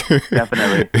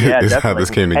 Definitely. Is how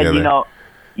this came together. And, you know,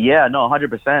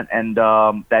 100%. And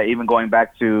that even going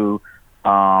back to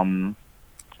the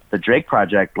Drake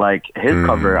project, like his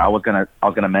cover, I was gonna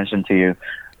mention to you.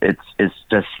 It's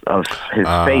just of his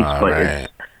face, but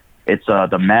it's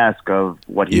the mask of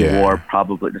what he wore,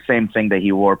 probably the same thing that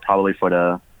he wore probably for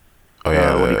the what do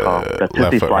you call it? The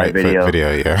Tootsie Slide video.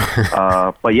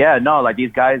 But like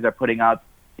these guys are putting out,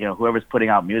 you know, whoever's putting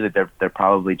out music, they're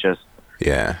probably just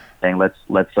saying let's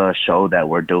show that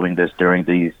we're doing this during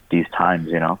these times,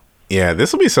 you know. Yeah,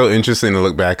 this will be so interesting to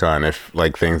look back on if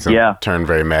like things turn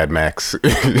very Mad Max in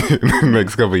the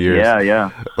next couple of years.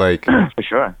 Like for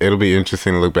sure, it'll be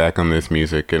interesting to look back on this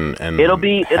music and it'll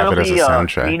be as a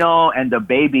soundtrack. Smino and the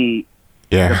Baby,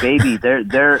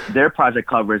 their project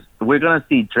covers. We're gonna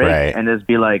see Drake and just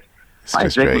be like, why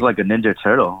does Drake look like a Ninja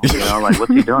Turtle? You know, like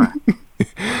what's he doing?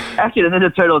 Actually, the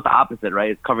Ninja Turtle is the opposite,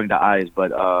 right? It's covering the eyes,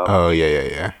 but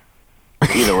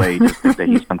either way, you just think that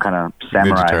he's some kind of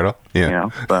samurai. Ninja Turtle? Yeah. You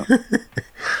know, but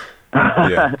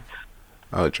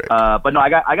Drake. But no, I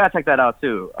gotta check that out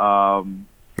too.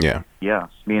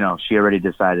 Smino, She Already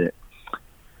Decided.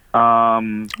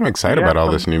 I'm excited about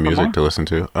all this new music to listen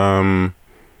to. I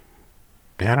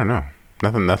don't know.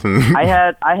 Nothing. I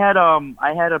had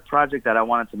a project that I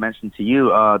wanted to mention to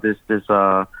you. I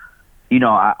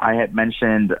had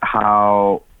mentioned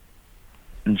how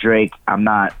Drake. I'm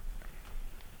not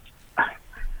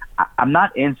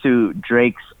into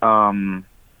Drake's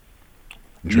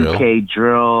Drill? UK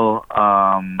drill,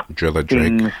 Driller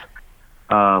Drake. things,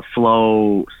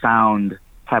 flow, sound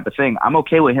type of thing. I'm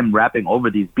okay with him rapping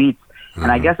over these beats,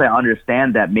 and I guess I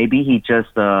understand that maybe he just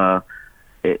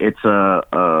it's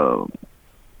a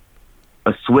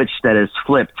switch that is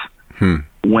flipped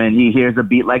when he hears a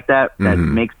beat like that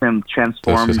makes him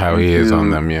transform. That's just how he is on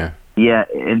them, yeah. Yeah,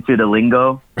 into the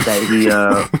lingo that he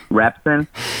raps in.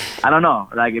 I don't know.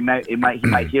 Like he might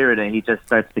hear it and he just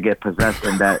starts to get possessed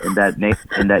in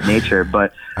that nature.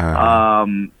 But I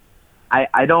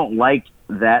don't like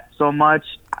that so much.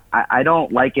 I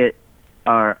don't like it,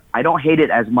 or I don't hate it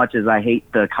as much as I hate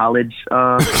the college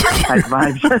type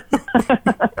vibes.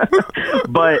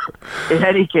 But in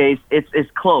any case, it's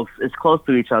close. It's close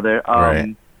to each other.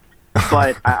 Right.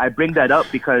 But I bring that up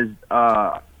because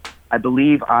I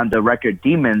believe on the record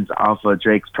Demons off of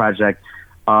Drake's project,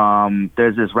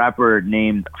 there's this rapper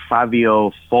named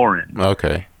Fabio Foreign.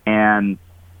 Okay. And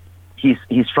he's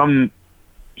from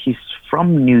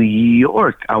New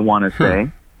York, I want to say.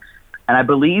 And I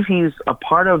believe he's a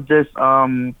part of this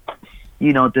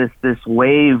this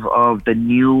wave of the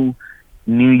new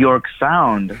New York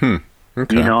sound. Okay.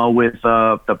 With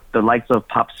the likes of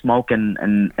Pop Smoke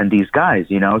and these guys,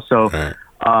 So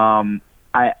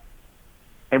Right.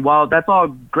 And while that's all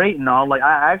great and all, like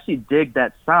I actually dig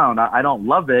that sound. I don't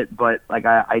love it, but like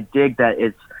I dig that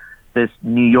it's this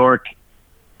New York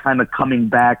kind of coming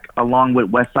back along with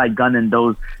West Side Gun and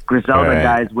those Griselda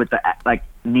guys with the like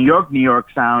New York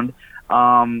sound.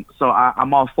 So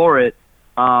I'm all for it.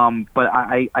 But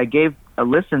I gave a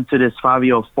listen to this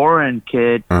Fabio Foreign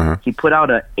kid. He put out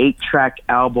a 8-track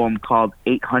album called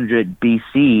 800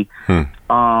 BC.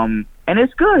 And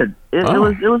it's good. It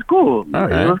was cool.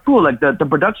 Right. It was cool. Like the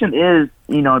production is,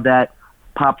 that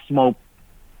Pop Smoke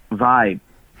vibe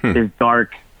is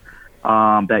dark,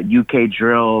 that UK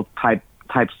drill type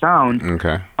sound.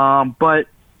 Okay. But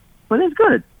it's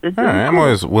good. It's All right. cool. I'm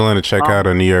always willing to check out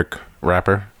a New York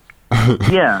rapper.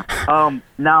 Yeah.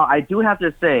 Now I do have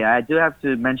to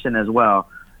mention as well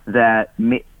that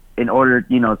in order,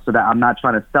 so that I'm not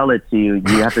trying to sell it to you,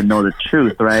 you have to know the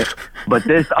truth, right? But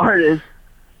this artist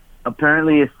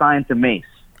apparently is signed to Mace.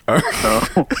 So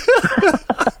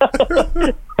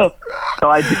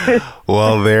I did.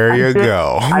 Well, there you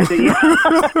go. I did.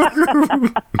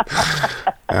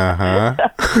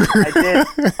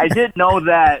 I did know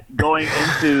that going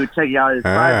into checking out his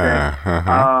project,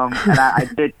 and I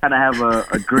did kind of have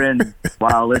a grin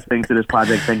while listening to this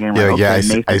project, thinking, like, I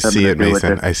see it,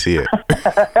 Mason. I see it.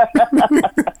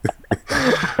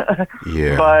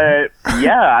 Yeah. But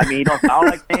yeah, I mean, you don't sound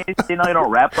like Mace, you don't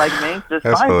rap like Mace. Just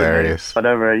That's fine hilarious.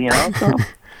 Whatever, So,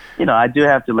 I do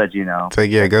have to let you know. So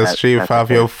yeah, go stream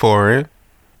Fabio Foreign.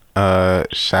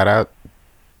 Shout out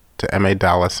to M.A.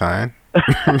 $.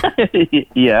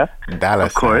 Yeah, $.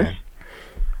 Of course.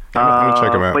 I'm gonna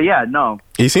check him out. But yeah, no.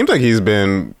 He seems like he's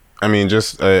been. I mean,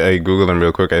 just I googled him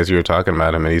real quick as you were talking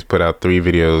about him, and he's put out 3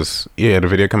 videos. Yeah, the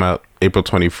video come out April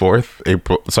 24th.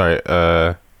 April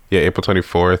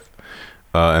 24th,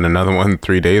 and another one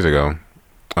 3 days ago.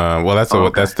 Well, that's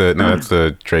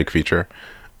the Drake feature.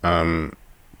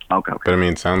 Okay. But I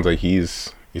mean, it sounds like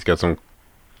he's got some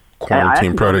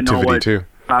quarantine productivity too.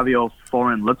 Fabio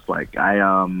Foreign looks like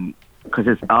because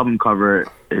his album cover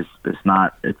is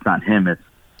not him. It's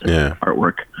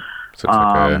artwork. So it's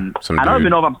like some I don't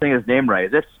even know if I'm saying his name right.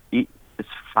 Is it? It's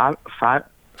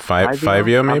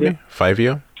Fivio maybe?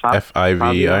 Fivio?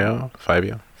 Fivio?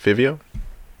 Fivio?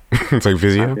 It's like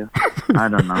Vizio? I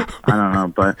don't know,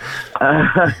 but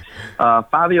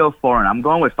Fabio Foreign. I'm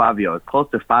going with Fabio. It's close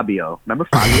to Fabio. Remember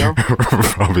Fabio?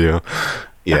 Fabio.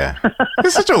 Yeah.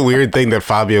 It's such a weird thing that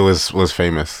Fabio was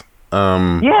famous.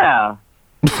 Yeah.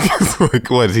 Like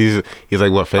what? He's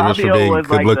like what, famous Fabio for being was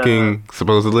good looking,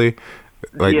 supposedly?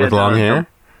 Like with long hair?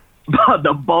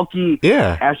 The bulky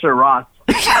Asher Roth.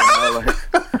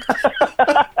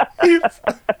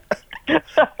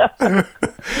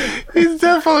 He's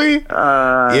definitely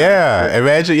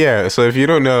imagine so if you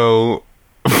don't know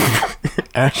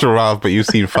Asher Roth but you've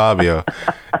seen Fabio,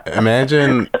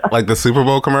 imagine like the Super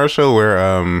Bowl commercial where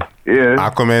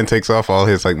Aquaman takes off all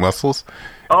his like muscles.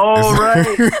 Oh, right.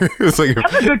 It's like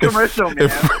that's a good commercial, man.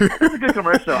 That's a good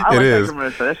commercial. I like that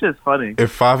commercial. That shit's funny.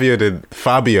 If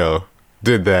Fabio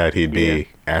did that, he'd be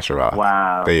Asher Roth.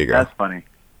 Wow. There you go. That's funny.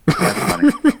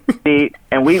 See,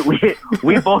 and we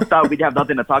both thought we'd have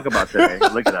nothing to talk about today.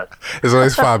 Look at us. It's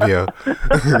always Fabio.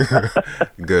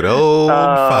 Good old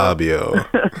Fabio.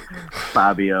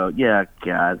 Fabio. Yeah,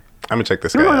 God. I'm gonna check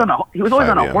this He guy was always out. he was always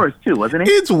on a horse too, wasn't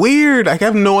he? It's weird. I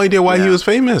have no idea why he was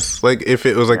famous. Like, if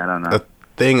it was like I don't know. a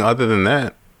thing other than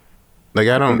that. Like,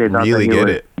 I don't think they thought really that he get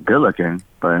was it. Good looking,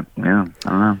 but yeah, I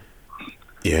don't know.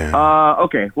 Yeah.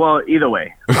 Okay. Well, either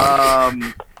way.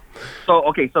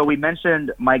 So we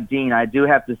mentioned Mike Dean. I do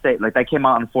have to say, like, that came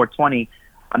out on 420.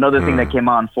 Another thing that came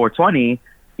out on 420,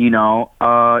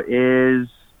 is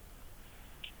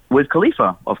with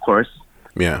Khalifa, of course.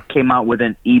 Yeah. Came out with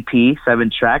an EP,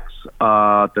 7 tracks,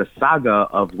 the saga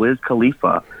of Wiz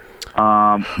Khalifa.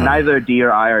 Neither D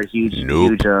or I are huge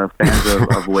fans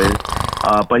of Wiz.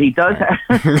 But he does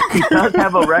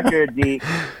have a record. He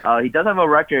does have a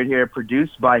record here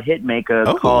produced by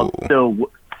Hitmaker called Still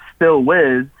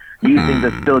Wiz, using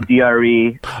the Still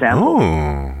DRE sample.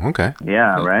 Oh, okay.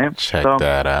 Yeah, right. Check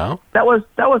that out. That was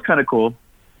kind of cool.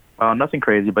 Nothing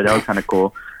crazy, but that was kind of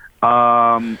cool.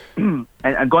 And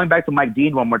going back to Mike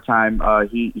Dean one more time,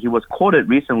 he was quoted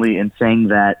recently in saying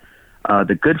that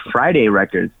the Good Friday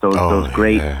records, those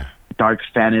great dark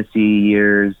fantasy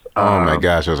years. Oh my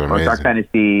gosh, those are amazing. Or dark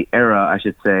fantasy era, I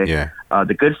should say. Yeah.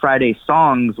 The Good Friday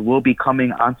songs will be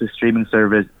coming onto streaming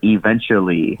service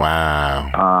eventually.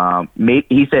 Wow.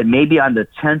 He said maybe on the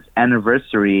 10th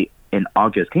anniversary in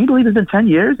August. Can you believe it's been 10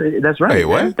 years? That's right. Wait,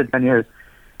 what? It's been 10 years.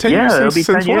 10 years it'll be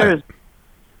 10 years.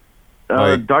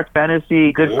 Like, Dark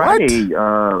Fantasy Good Friday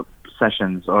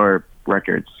sessions or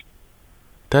records.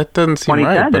 That doesn't seem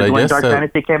right, but I when guess Dark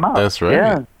Fantasy came out. That's right.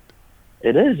 Yeah,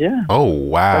 it is. Yeah. Oh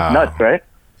wow. That's nuts, right?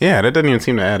 Yeah, that doesn't even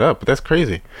seem to add up, but that's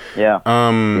crazy. Yeah.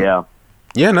 Yeah.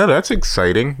 Yeah, no, that's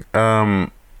exciting. I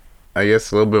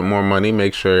guess a little bit more money.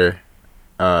 Make sure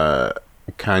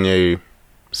Kanye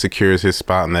secures his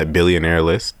spot on that billionaire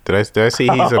list. Did I see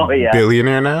he's a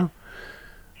billionaire now?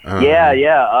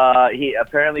 Yeah. He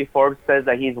apparently Forbes says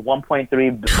that he's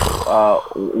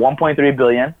 1.3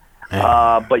 billion.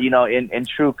 But in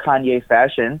true Kanye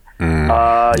fashion,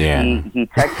 he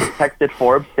texted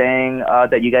Forbes saying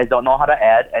that you guys don't know how to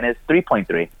add, and it's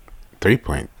 3.3.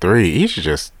 3.3. He should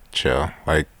just chill.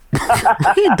 Like,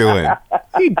 he doing,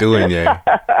 yeah.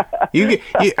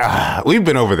 We've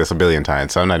been over this a billion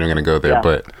times, so I'm not even gonna go there.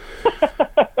 But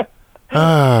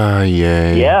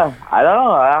yay. Yeah, I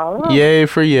don't know. Yay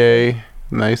for yay.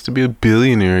 Nice to be a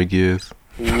billionaire, I guess.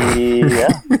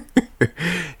 Yeah.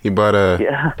 He bought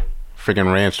a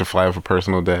freaking ranch to fly for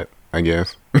personal debt, I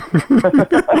guess.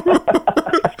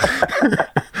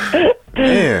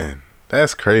 Man,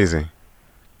 that's crazy.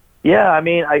 Yeah, I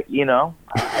mean,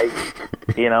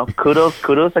 kudos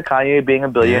to Kanye being a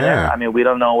billionaire. Yeah. I mean, we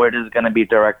don't know where this is going to be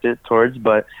directed towards,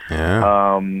 but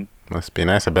must be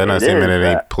nice. I bet not see him at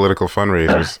any political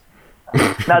fundraisers.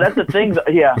 Now that's the thing.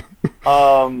 Yeah,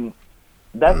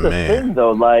 that's the thing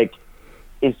though. Like,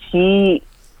 is he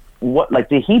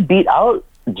did he beat out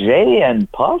Jay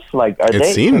and Puff? Like,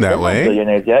 it seemed that way.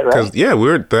 Billionaires yet, right?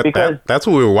 Because that's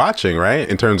what we were watching, right?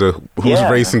 In terms of who's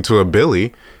racing to a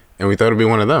Billy, and we thought it'd be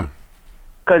one of them.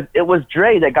 Because it was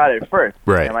Dre that got it first.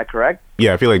 Right. Am I correct?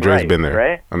 Yeah, I feel like Dre's been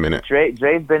there a minute. Dre's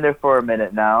been there for a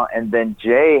minute now, and then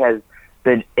Jay has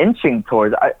been inching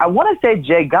towards. I want to say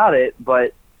Jay got it,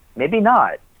 but maybe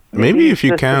not. Maybe if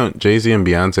you count Jay-Z and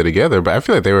Beyonce together, but I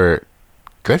feel like they were.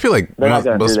 Cause I feel like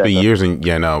must be years and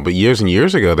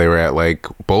years ago they were at like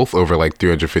both over like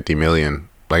 350 million.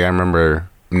 Like I remember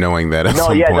knowing that at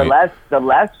some point. the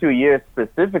last 2 years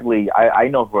specifically, I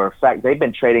know for a fact they've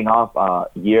been trading off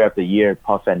year after year,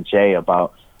 Puff and Jay,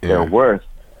 about their worth.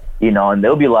 And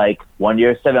they'll be like 1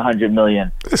 year 700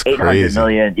 million, that's 800 crazy.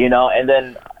 million,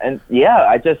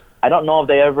 I don't know if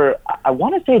they ever. I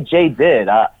want to say Jay did.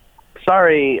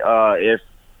 Sorry if.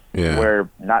 Yeah. We're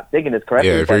not thinking this correctly.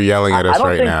 Yeah, if you're yelling at us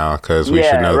right now, because we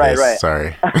should know this. Right.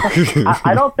 Sorry.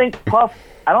 I don't think Puff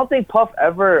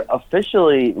ever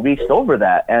officially reached over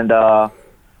that, and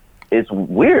it's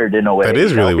weird in a way. That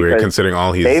is really weird, considering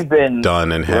all he's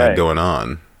done and had going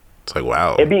on. It's like,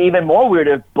 wow. It'd be even more weird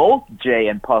if both Jay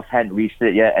and Puff hadn't reached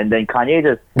it yet, and then Kanye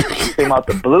just came out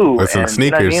the blue. With some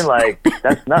sneakers. You know what I mean? Like,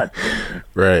 that's nuts.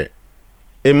 Right.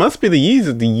 It must be the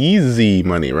Yeezy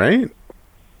money, right?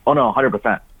 Oh no,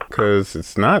 100%. Because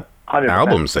it's not 100%.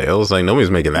 album sales. Like, nobody's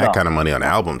making that kind of money on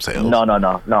album sales. No,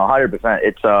 100%.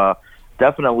 It's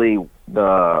definitely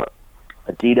the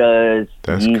Adidas,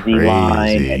 Yeezy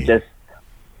line, and just,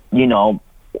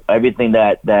 everything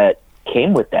that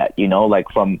came with that, they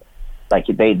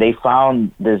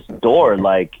found this door,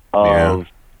 of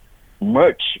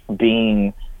merch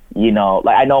being,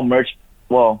 I know merch,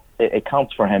 well, it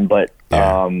counts for him, but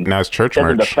now it's church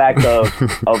merch. The fact of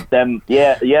them,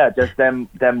 just them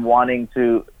wanting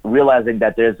to realizing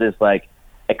that there's this like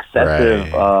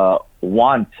excessive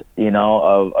want,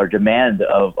 or demand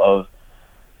of,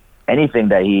 anything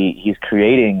that he's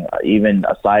creating, even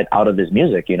aside out of his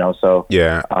music, you know. So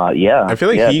I feel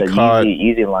like he caught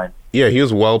Yeezy line. Yeah, he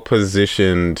was well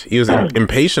positioned. He was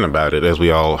impatient about it, as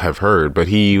we all have heard, but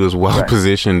he was well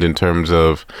positioned in terms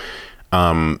of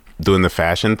doing the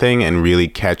fashion thing and really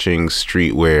catching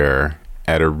streetwear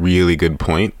at a really good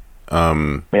point.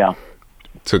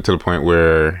 To the point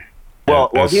where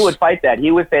he would fight that.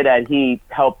 He would say that he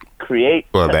helped create.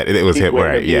 Well, that it was him,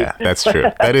 right? Yeah, that's true.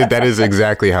 That is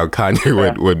exactly how Kanye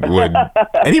would,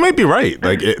 and he might be right.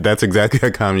 Like that's exactly how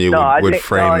Kanye would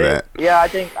frame that. I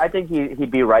think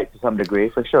he'd be right to some degree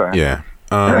for sure. Yeah,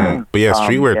 but yeah,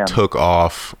 streetwear took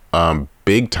off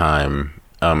big time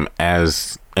and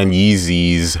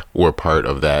Yeezys were part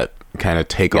of that kind of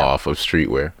takeoff of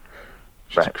streetwear.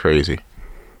 Which is crazy.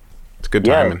 It's good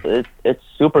timing. Yeah, it's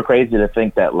super crazy to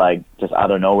think that like just out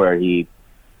of nowhere he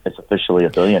is officially a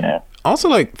billionaire. Also,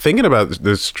 like thinking about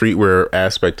the streetwear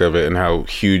aspect of it and how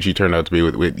huge he turned out to be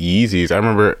with Yeezys. I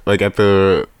remember like at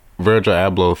the Virgil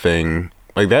Abloh thing,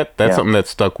 like that's something that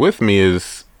stuck with me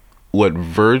is what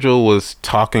Virgil was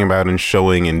talking about and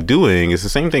showing and doing is the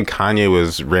same thing Kanye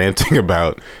was ranting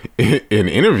about in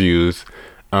interviews.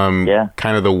 Kind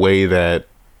of the way that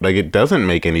like it doesn't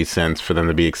make any sense for them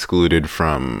to be excluded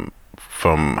from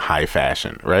high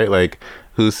fashion, right? Like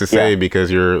who's to say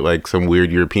because you're like some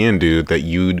weird European dude that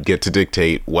you'd get to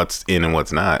dictate what's in and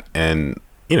what's not. And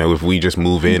you know, if we just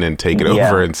move in and take it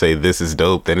over and say this is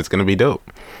dope, then it's going to be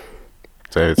dope.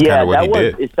 So it's kind of what he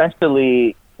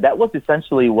did. That was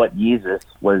essentially what Yeezus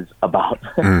was about.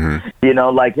 You know,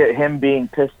 like him being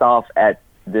pissed off at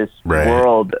this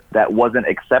world that wasn't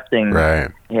accepting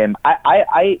him.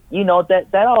 I you know,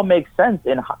 that all makes sense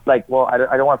in like, well, I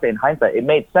don't want to say in hindsight. It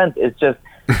made sense. It's just,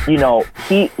 you know,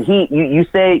 you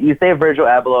say Virgil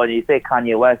Abloh and you say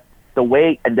Kanye West, the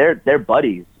way, and they're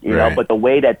buddies, you know, but the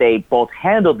way that they both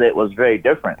handled it was very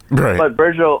different. But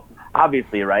Virgil,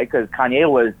 obviously, right, because Kanye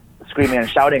was screaming and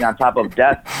shouting on top of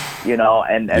death, you know,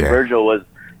 and Virgil was,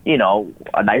 you know,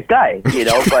 a nice guy, you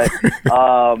know, but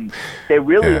they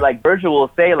really like Virgil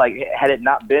will say like, had it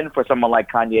not been for someone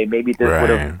like Kanye, maybe this would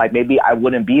have like, maybe I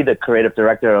wouldn't be the creative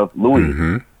director of Louis,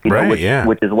 you know,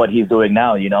 which is what he's doing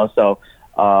now, you know. So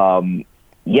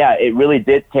it really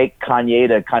did take Kanye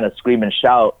to kind of scream and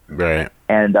shout,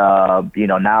 and you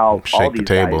know, now shake all these the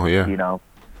table, guys, you know,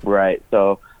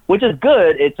 so which is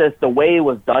good. It's just the way it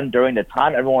was done during the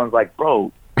time. Everyone's like,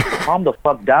 bro, calm the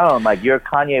fuck down. Like, you're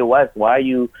Kanye West. Why are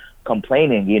you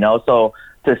complaining? You know, so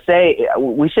to say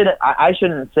I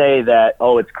shouldn't say that,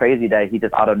 oh, it's crazy that he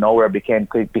just out of nowhere became,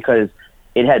 because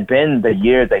it had been the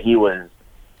year that he was,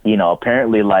 you know,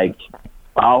 apparently like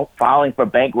filing for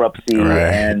bankruptcy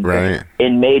and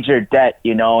in major debt,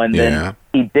 you know, and then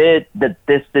he did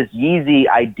this Yeezy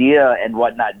idea and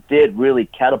whatnot did really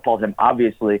catapult him,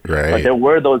 obviously. But there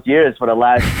were those years for the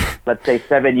last, let's say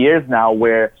 7 years now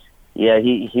where,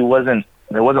 it wasn't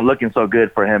looking so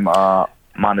good for him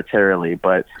monetarily.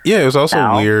 But it was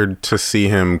also weird to see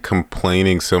him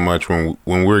complaining so much when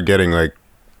we're getting like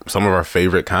some of our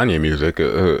favorite Kanye music.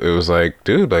 It was like,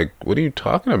 dude, like, what are you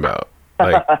talking about?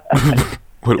 Like,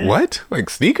 what? Like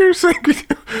sneakers, like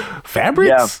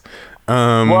fabrics?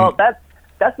 Well,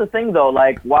 that's the thing though.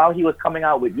 Like, while he was coming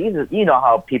out with Yeezus, you know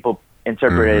how people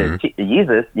interpreted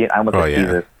Yeezus. I almost said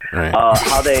Jesus.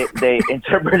 How they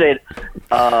interpreted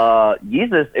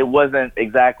Yeezus. It wasn't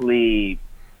exactly.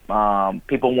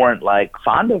 People weren't like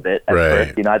fond of it at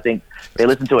first. You know, I think they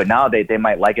listen to it now. They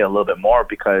might like it a little bit more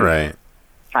because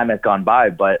time has gone by.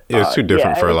 But it's too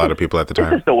different for a lot of people at the time.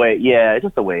 It's just the way. Yeah, it's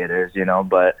just the way it is. You know,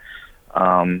 but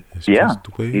he's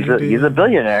a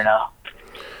billionaire now.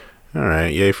 All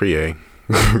right, yay for yay.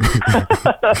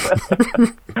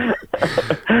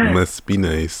 Must be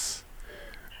nice.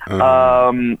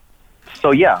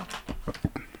 So yeah,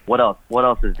 what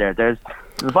else is there? There's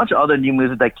a bunch of other new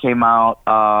music that came out.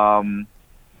 Talking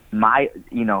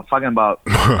about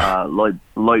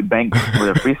Lloyd Banks with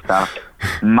a freestyle.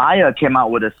 Maya came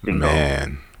out with a single.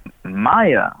 Man,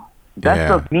 Maya. That's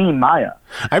just me, Maya.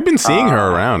 I've been seeing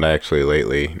her around actually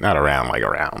lately. Not around,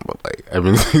 but like I've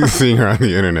been seeing her on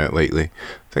the internet lately.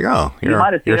 It's like, oh, you're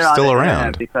still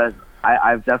around. Because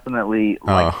I've definitely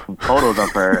liked some photos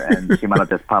of her, and she might have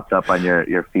just popped up on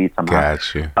your feed somehow.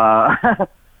 Got you.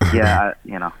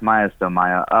 You know, Maya's still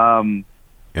Maya.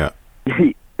 Yeah,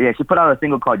 she put out a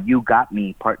single called "You Got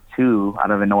Me" Part 2. I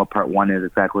don't even know what Part 1 is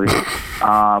exactly.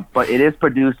 But it is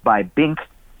produced by Bink.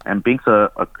 And Bink's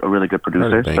a really good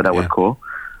producer, so that was cool.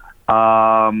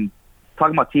 Talking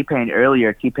about T-Pain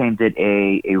earlier, T-Pain did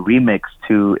a remix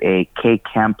to a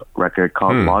K-Camp record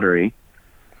called Lottery.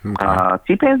 Okay.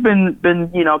 T-Pain's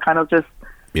been, you know, kind of just...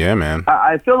 Yeah, man.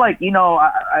 I feel like, you know,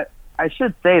 I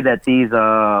should say that these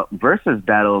versus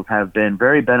battles have been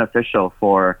very beneficial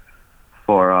for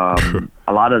a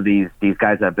lot of these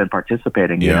guys that have been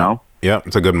participating. You know. Yeah,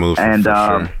 it's a good move. And for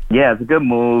sure. yeah, it's a good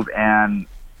move, and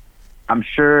I'm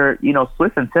sure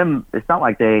Swift and Tim. It's not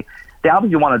like they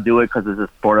obviously want to do it because it's a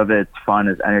sport of it. It's fun,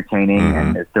 it's entertaining,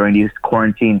 and it's during these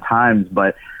quarantine times.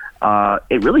 But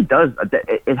it really does.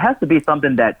 It has to be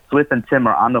something that Swift and Tim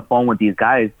are on the phone with these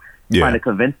guys, trying to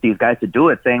convince these guys to do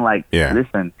it, saying like,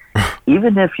 listen,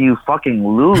 even if you fucking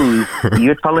lose,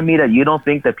 you're telling me that you don't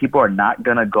think that people are not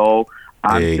gonna go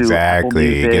onto Apple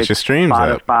Music, get your streams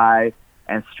Spotify, up.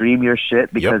 and stream your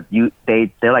shit because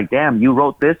they're like, damn, you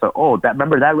wrote this, or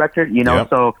remember that record,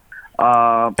 so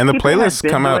and the playlists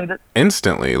come out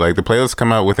instantly. Like the playlists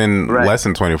come out within less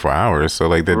than 24 hours, so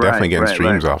like they're definitely getting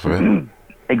streams off of it.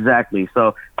 Exactly.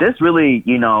 So this really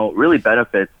really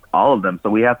benefits all of them. So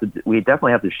we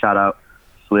definitely have to shout out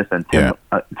Swift and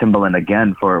Timbaland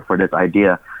again for this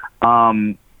idea.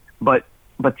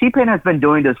 But T-Pain has been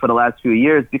doing this for the last few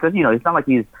years because it's not like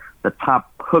he's the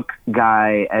top hook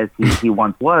guy as he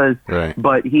once was,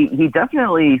 but he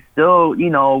definitely still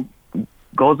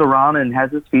goes around and has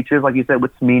his features, like you said,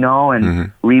 with Smino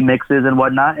and remixes and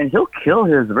whatnot, and he'll kill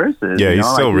his verses. Yeah, he's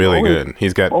still really good.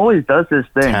 He's got always does his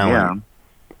thing. Talent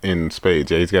in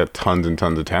spades. Yeah, he's got tons and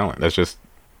tons of talent. That's just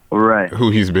who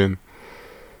he's been.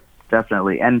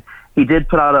 Definitely. And he did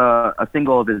put out a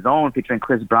single of his own featuring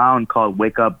Chris Brown called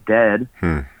 "Wake Up Dead."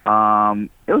 It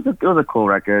was a cool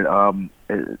record.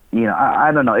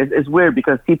 I don't know. It's weird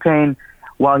because T-Pain,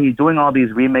 while he's doing all these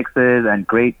remixes and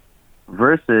great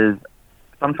verses,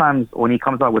 sometimes when he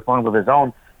comes out with songs of his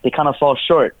own, they kind of fall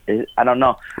short. I don't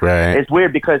know. Right. It's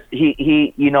weird because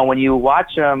he when you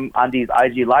watch him on these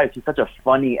IG lives, he's such a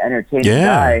funny, entertaining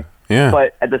guy. Yeah.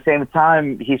 But at the same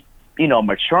time, he's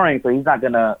maturing, so he's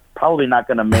probably not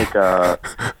gonna make a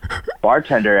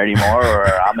bartender anymore, or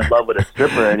I'm in love with a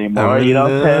stripper anymore.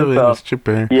 So,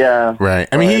 stripper. Yeah. Right.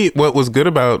 I mean, what was good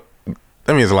about? I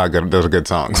mean, there's a lot of good. Those are good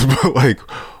songs, but like.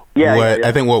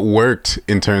 I think what worked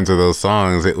in terms of those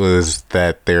songs, it was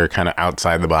that they're kind of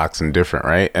outside the box and different,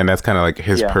 right? And that's kind of like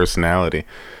his personality.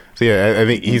 So I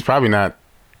think he's probably not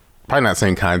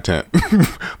same content,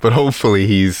 but hopefully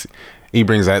he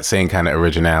brings that same kind of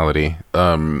originality.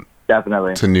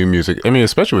 Definitely to new music. I mean,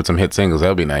 especially with some hit singles, that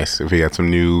would be nice if he got some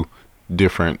new,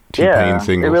 different T-Pain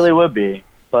singles. It really would be,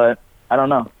 but I don't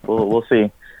know. We'll see.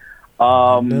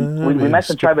 We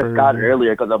mentioned Travis Scott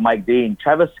earlier because of Mike Dean.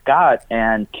 Travis Scott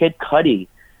and Kid Cudi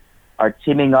are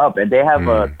teaming up, and they have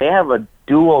a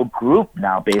duo group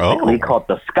now, basically called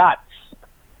the Scotts.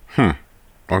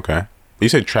 Okay. You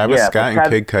said Travis Scott and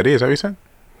Kid Cudi? Is that what you said?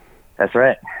 That's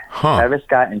right. Travis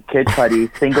Scott and Kid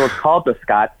Cudi, singles called the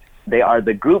Scotts. They are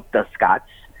the group the Scotts,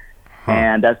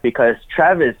 and that's because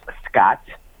Travis Scott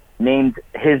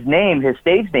his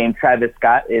stage name Travis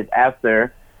Scott is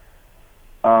after.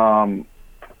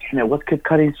 What's Kid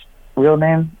Cudi's real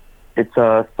name? It's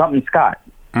something Scott.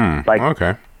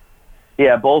 Okay.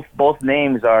 Yeah, both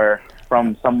names are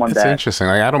from someone That's interesting.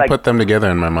 Like, I don't put them together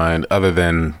in my mind, other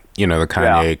than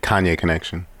the Kanye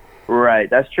connection. Right,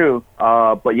 that's true.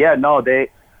 But yeah, no, they're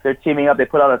teaming up. They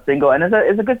put out a single, and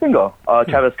it's a good single.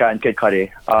 Travis Scott and Kid Cudi.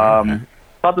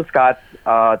 About the Scotts,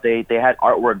 they had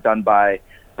artwork done by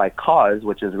Cause,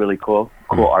 which is really cool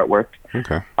artwork.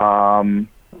 Okay.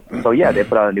 So yeah, they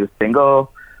put out a new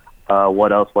single.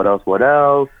 What else?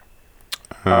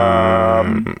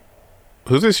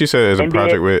 Who's this? You said is a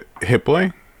project with Hit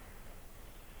Boy?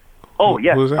 Oh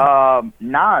yes,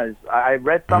 Nas. I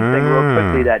read something real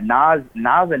quickly that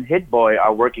Nas and Hit Boy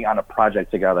are working on a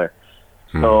project together.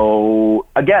 So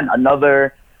again,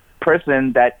 another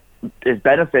person that is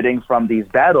benefiting from these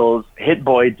battles. Hit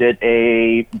Boy did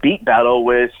a beat battle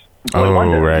with Boy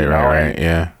Wonder. Right,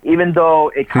 yeah. Even though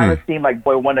it kind of seemed like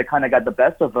Boy Wonder kind of got the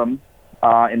best of him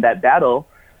in that battle,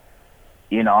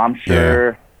 I'm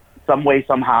sure some way,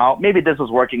 somehow, maybe this was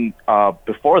working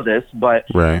before this, but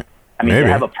right. I mean, to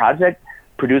have a project,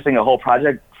 producing a whole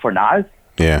project for Nas.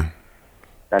 Yeah.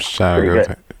 That's pretty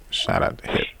good. Shout out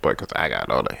to Hit Boy, because I got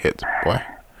all the hits, boy.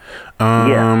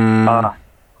 I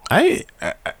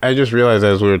just realized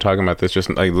as we were talking about this, just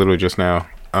like literally just now,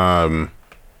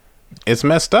 it's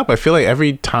messed up. I feel like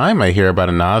every time I hear about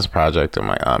a Nas project, I'm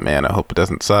like, oh man, I hope it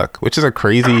doesn't suck. Which is a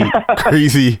crazy,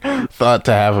 crazy thought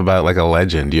to have about like a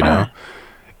legend,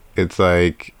 It's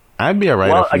like, I'd be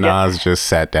alright if Nas just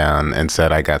sat down and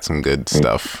said, I got some good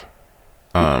stuff.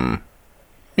 I'm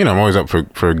always up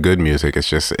for good music. It's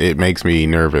just, it makes me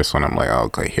nervous when I'm like, oh,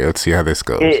 okay, here, let's see how this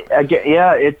goes. It's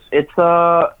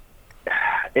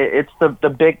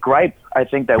the big gripe I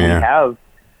think that we have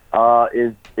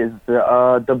is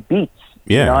the beats.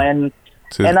 Yeah.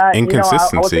 And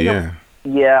inconsistency, I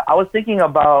was thinking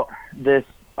about this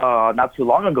not too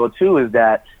long ago too. Is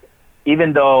that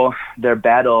even though their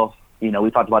battle,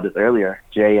 we talked about this earlier,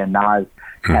 Jay and Nas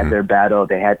had their battle,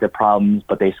 they had their problems,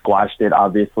 but they squashed it,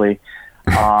 obviously,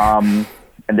 and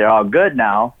they're all good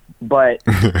now. But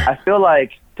I feel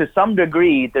like to some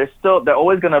degree, they're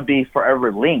always gonna be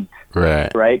forever linked,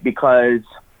 right? Because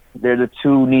they're the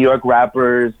two New York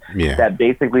rappers that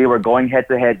basically were going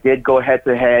did go head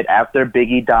to head after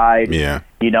Biggie died. Yeah.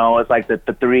 It's like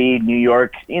the three New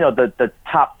York, the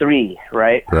top three,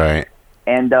 right? Right.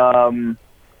 And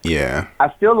I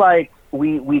feel like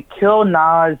we kill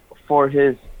Nas for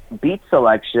his beat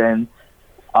selection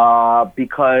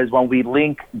because when we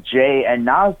link Jay and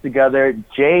Nas together,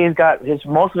 Jay's got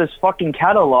most of his fucking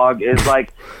catalog is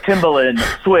like Timbaland,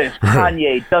 Swift,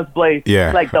 Kanye, Just Blaze,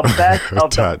 like the best of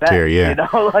the best, tier,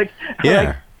 like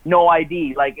No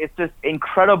ID, like it's just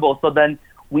incredible. So then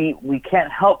we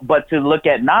can't help but to look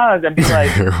at Nas and be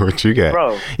like, what you got?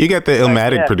 Bro, you got the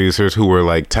Illmatic producers who were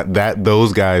like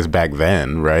those guys back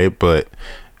then, right? But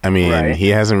I mean, he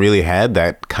hasn't really had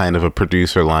that kind of a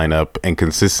producer lineup and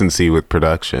consistency with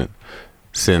production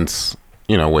since,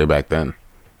 way back then.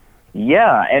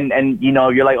 Yeah, and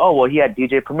you're like, oh, well, he had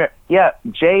DJ Premier. Yeah,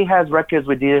 Jay has records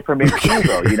with DJ Premier too,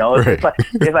 though, It's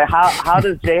like how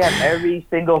does Jay have every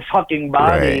single fucking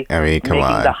body come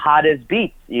on. The hottest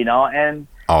beats, and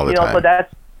all the time. So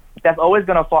that's always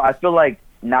going to fall. I feel like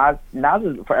Nas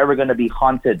is forever going to be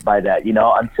haunted by that,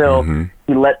 until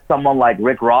he lets someone like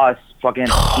Rick Ross fucking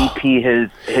EP his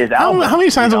album. How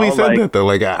many times have we said that though?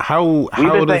 Like how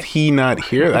does he not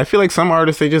hear that? I feel like some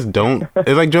artists, they just don't.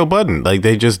 It's like Joe Budden. Like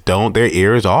they just don't. Their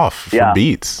ears off for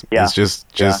beats. Yeah. It's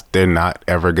just they're not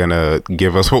ever gonna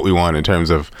give us what we want in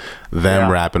terms of them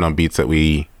rapping on beats that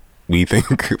we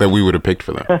think that we would have picked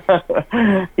for them.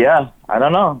 I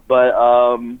don't know, but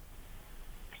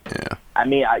I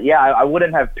mean, I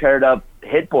wouldn't have paired up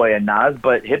Hit Boy and Nas,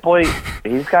 but Hit Boy,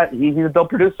 he's a dope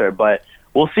producer, but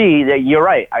we'll see. That you're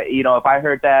right. If I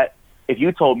heard that, if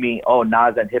you told me, oh,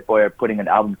 Nas and Hit Boy are putting an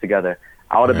album together,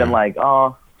 I would have been like,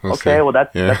 oh, we'll okay, see. well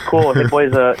that's cool. Hit Boy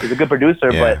is a good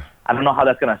producer, but I don't know how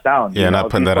that's gonna sound. Yeah, not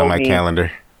putting that on my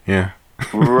calendar. Yeah.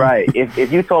 Right.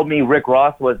 If you told me Rick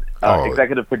Ross was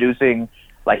executive producing,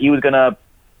 like he was gonna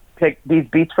pick these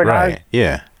beats for Nas,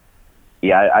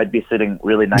 yeah, I'd be sitting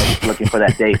really nice looking for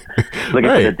that date, for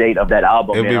the date of that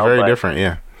album. It'll be very different,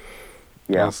 yeah.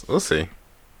 We'll see.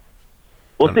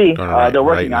 We'll see. They're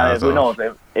working on it. Who knows?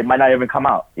 It might not even come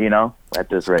out, at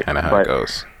this rate. Kind of how it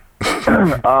goes.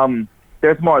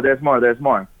 There's more.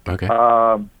 Okay.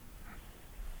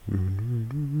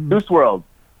 Juice WRLD.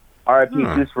 R.I.P.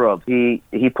 Juice WRLD.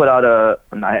 He put out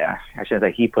I shouldn't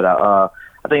say he put out,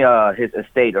 I think his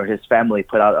estate or his family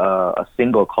put out a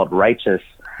single called Righteous.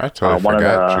 I totally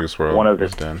forgot Juice WRLD one of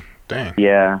his, done. Dang.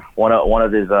 Yeah, one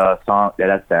of his songs. Yeah,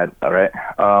 that's sad. All right.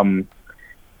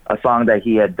 A song that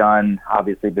he had done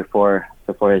obviously before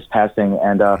his passing,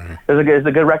 and it's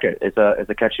a good record. It's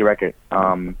a catchy record.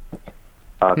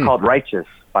 Called Righteous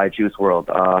by Juice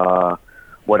WRLD.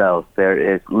 What else?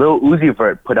 There is Lil Uzi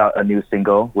Vert put out a new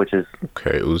single, which is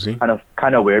Uzi.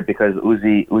 Kind of weird because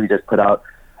Uzi just put out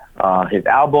his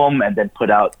album and then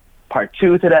put out part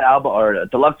 2 to that album, or a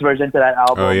deluxe version to that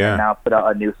album, and now put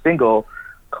out a new single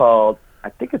called, I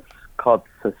think it's called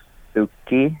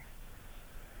Sasuke.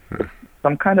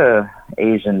 Some kind of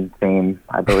Asian theme,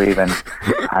 I believe, and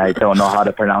I don't know how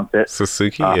to pronounce it.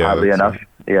 Sasuke, oddly enough.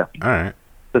 Yeah. All right.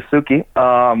 Sasuke.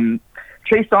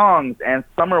 Trey Songz and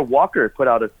Summer Walker put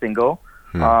out a single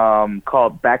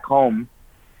called Back Home,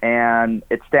 and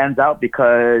it stands out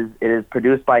because it is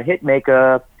produced by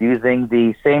Hitmaker using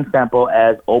the same sample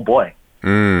as Oh Boy.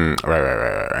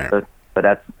 Right. So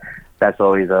that's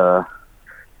always a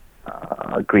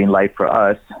green light for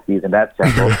us using that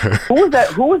sample.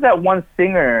 Who was that one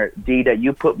singer, D, that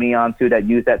you put me onto that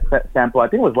used that sample? I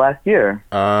think it was last year.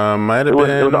 Might have been.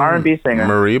 It was an R&B singer.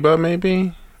 Mariba,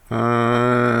 maybe.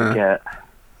 Yeah.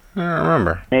 I don't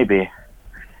remember. Maybe.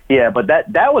 Yeah, but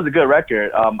that was a good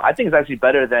record. I think it was actually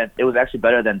better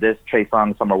than this Trey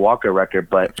Songz Summer Walker record.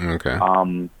 But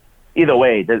either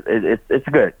way, it's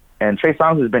good. And Trey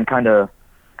Songz has been kind of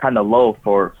low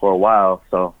for a while,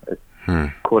 so it's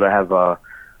cool to have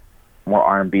more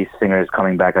R&B singers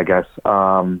coming back, I guess.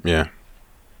 Yeah.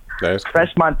 That is cool.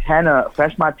 Fresh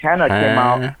Montana came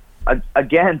out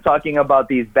again talking about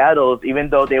these battles, even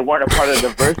though they weren't a part of the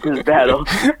Versus battle.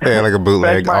 Yeah, like a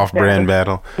bootleg off-brand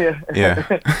battle. Yeah.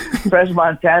 Fresh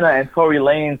Montana and Tory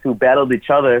Lanez, who battled each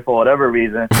other for whatever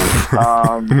reason,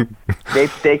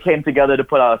 they came together to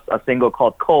put out a single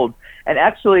called Cold. And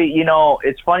actually, you know,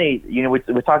 it's funny. You know,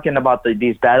 we're talking about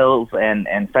these battles and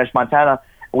French Montana.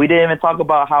 We didn't even talk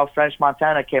about how French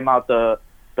Montana came out the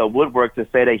woodwork to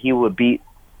say that he would beat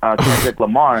Kendrick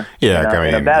Lamar in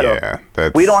a battle. Yeah,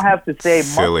 that's we don't have to say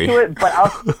silly. much to it,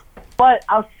 but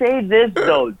I'll say this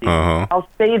though. I'll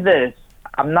say this.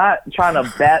 I'm not trying to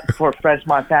bat for French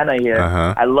Montana here.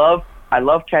 I love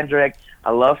Kendrick.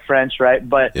 I love French, right?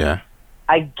 But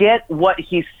I get what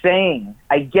he's saying.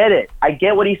 I get it. I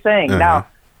get what he's saying. Now,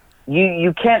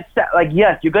 you can't like,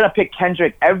 yes, you're gonna pick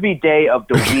Kendrick every day of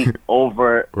the week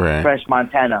over French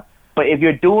Montana. But if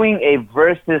you're doing a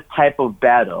versus type of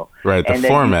battle, the and then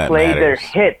format you play matters. their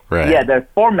hits, their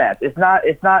format. It's not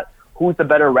who's the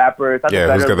better rapper. It's not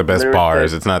who's got the best lyricist.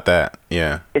 bars. It's not that.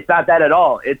 Yeah. It's not that at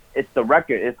all. It's the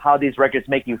record. It's how these records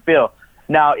make you feel.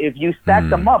 Now, if you stack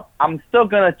them up, I'm still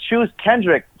gonna choose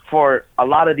Kendrick for a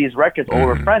lot of these records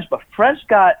over French. But French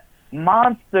got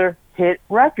monster hit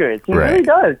records. He really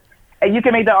does. And you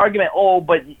can make that argument. Oh,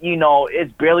 but you know,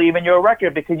 it's barely even your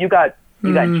record because you got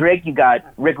Drake, you got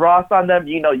Rick Ross on them.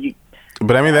 You know,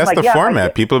 But I mean, that's the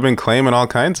format. People have been claiming all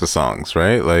kinds of songs,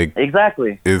 right? Like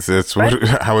exactly. It's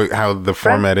how the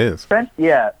format is. French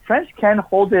can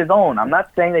hold his own. I'm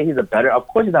not saying that he's a better. Of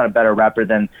course, he's not a better rapper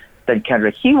than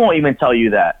Kendrick. He won't even tell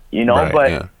you that, you know.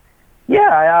 But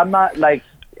I'm not like.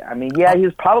 I mean, he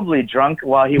was probably drunk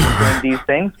while he was doing these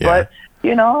things, but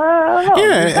you know, I don't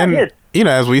know. And you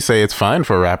know, as we say, it's fine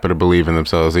for a rapper to believe in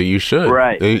themselves. That you should,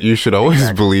 you should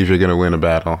always believe you're going to win a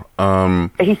battle.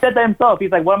 He said that himself.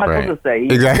 He's like, "What am I supposed to say?"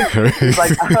 Exactly. He's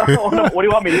like, "What do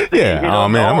you want me to say?" Yeah. You know? Oh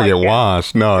man, I'm gonna get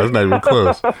washed. No, it's not even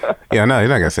close. Yeah, no, you're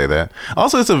not gonna say that.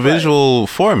 Also, it's a visual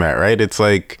format, right? It's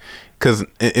like, because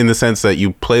in the sense that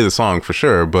you play the song for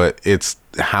sure, but it's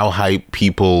how hype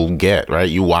people get, right?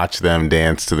 You watch them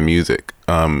dance to the music.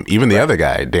 Even the other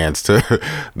guy danced to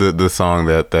the song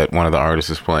that one of the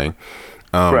artists is playing.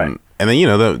 And then, you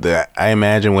know, I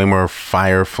imagine way more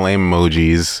fire flame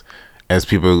emojis as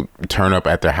people turn up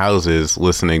at their houses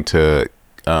listening to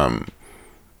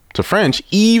French,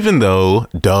 even though,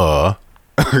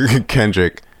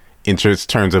 Kendrick, in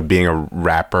terms of being a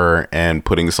rapper and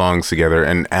putting songs together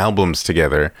and albums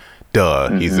together,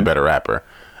 he's the better rapper.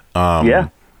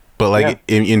 But like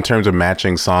in terms of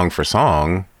matching song for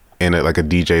song in like a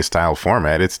DJ style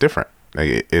format, it's different.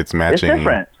 Like it's matching. It's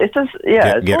different. It's just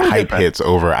get totally hype different. hits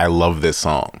over I love this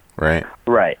song, right?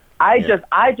 Right. I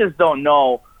just don't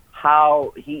know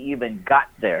how he even got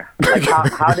there. Like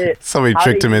how did somebody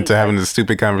tricked him into having this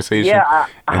stupid conversation? Yeah,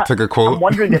 and took a quote. I'm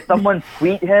wondering, did someone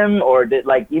tweet him, or did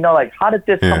how did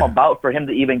this come about for him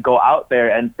to even go out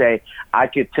there and say I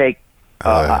could take?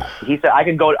 He said I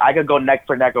could go neck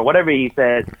for neck or whatever he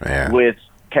said with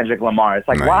Kendrick Lamar. It's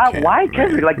like, why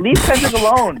Kendrick? Like, leave Kendrick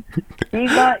alone. He's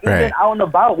not even out and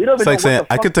about. We don't even know like saying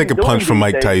I could take a punch from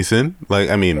Mike Tyson. Like,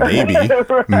 I mean, maybe,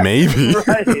 maybe.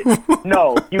 Right.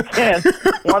 No, you can't.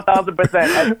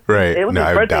 1,000%. Right. It was his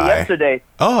birthday yesterday.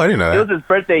 Oh, I didn't know that. It was his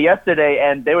birthday yesterday,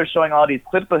 and they were showing all these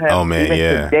clips of him. Oh man,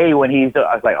 even today when I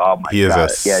was like, oh my god, he is a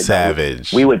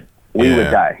savage. We would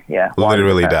die. Yeah,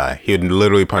 literally die. He would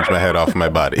literally punch my head off my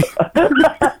body.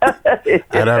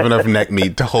 I'd have enough neck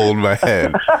meat to hold my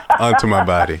head onto my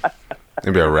body.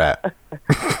 It'd be a wrap.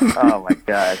 Oh my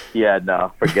god. Yeah,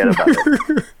 no, forget about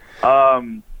it.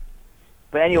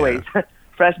 But anyways,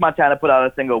 French Montana put out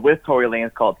a single with Tory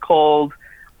Lanez called Cold.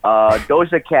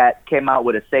 Doja Cat came out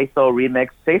with a Say So remix.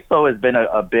 Say So has been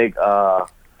a big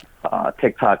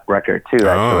TikTok record too,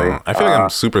 actually. I feel like I'm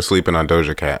super sleeping on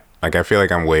Doja Cat. Like, I feel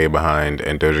like I'm way behind,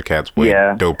 and Doja Cat's way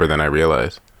doper than I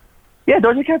realize. Yeah,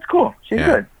 Doja Cat's cool. She's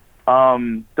good.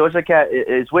 Doja Cat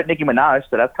is with Nicki Minaj,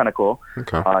 so that's kind of cool.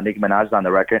 Okay. Nicki Minaj is on the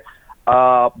record.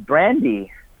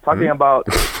 Brandy, talking about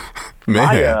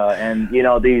Maya and, you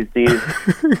know, these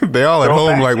they all at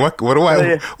home like, what do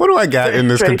I got in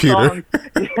this computer?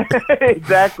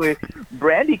 Exactly.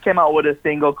 Brandy came out with a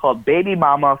single called Baby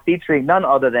Mama featuring none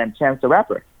other than Chance the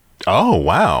Rapper. Oh,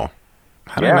 wow.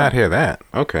 How did I not hear that?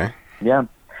 Okay. Yeah.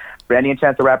 Brandy and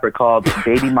Chance the Rapper called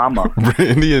Baby Mama.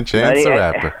 Brandy and Chance the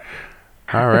Rapper.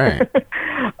 All right.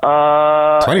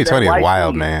 2020 is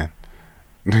wild, man.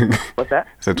 What's that?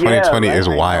 So 2020 is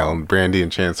wild. Brandy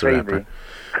and Chance the Rapper.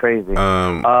 Crazy.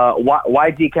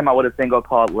 YG came out with a single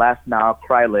called Laugh Now,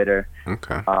 Cry Later.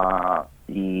 Okay. I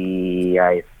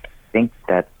think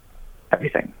that's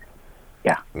everything.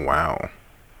 Yeah. Wow.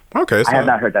 Okay. So I have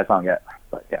not heard that song yet,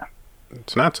 but yeah.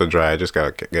 It's not so dry. I just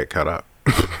gotta get caught up.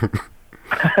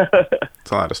 It's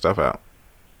a lot of stuff out.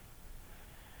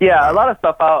 Yeah, a lot of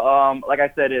stuff out. Like I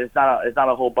said, it's not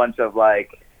a whole bunch of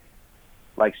like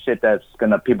shit that's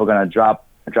people gonna drop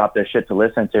their shit to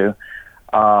listen to.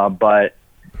 But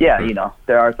yeah, you know,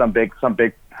 there are some big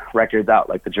records out,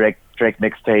 like the Drake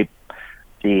mixtape,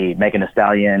 the Megan Thee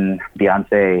Stallion,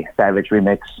 Beyonce, Savage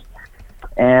remix,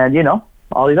 and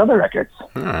all these other records.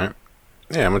 All right.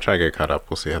 Yeah, I'm gonna try to get caught up.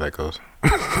 We'll see how that goes.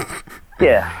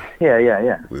 Yeah.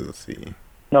 We'll see.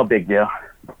 No big deal.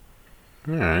 All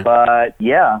right. But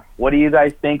yeah, what do you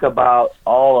guys think about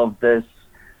all of this?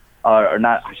 Or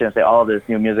not, I shouldn't say all of this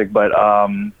new music, but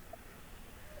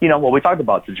what we talked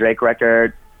about, the Drake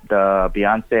record, the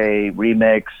Beyonce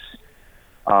remix,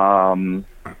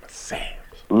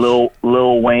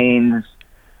 Lil Wayne's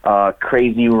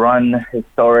crazy run,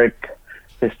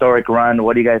 historic run.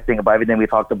 What do you guys think about everything we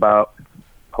talked about?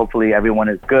 Hopefully everyone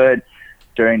is good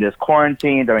during this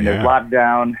quarantine, during this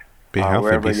lockdown. Be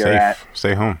healthy, be safe,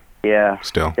 stay home. Yeah,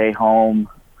 still stay home,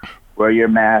 wear your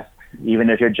mask, even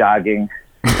if you're jogging.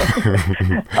 Do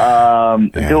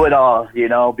it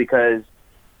all, because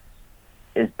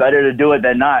it's better to do it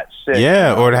than not. Shit,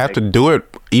 or to have to do it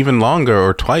even longer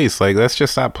or twice. Like, let's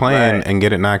just stop playing and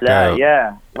get it knocked out.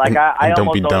 Yeah, like I almost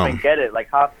don't even dumb. get it. Like,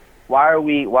 why are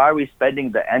we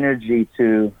spending the energy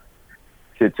to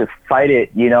fight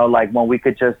it? Like, when we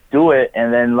could just do it,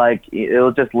 and then like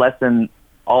it'll just lessen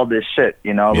all this shit.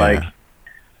 Like.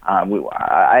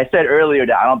 I said earlier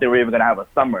that I don't think we're even gonna have a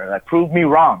summer. Like, prove me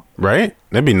wrong. Right?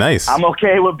 That'd be nice. I'm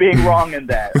okay with being wrong in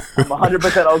that. I'm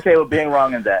 100% okay with being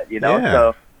wrong in that.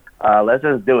 So let's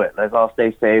just do it. Let's all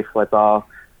stay safe. Let's all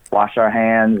wash our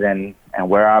hands and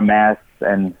wear our masks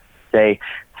and stay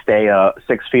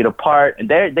 6 feet apart. And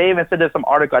they even said there's some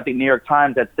article, I think New York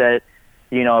Times, that said,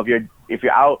 if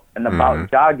you're out and about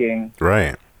jogging,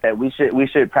 right, that we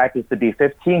should practice to be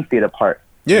 15 feet apart.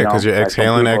 Yeah, because you're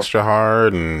exhaling extra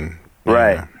hard and...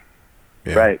 Right.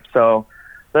 So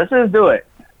let's just do it.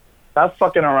 Stop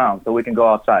fucking around so we can go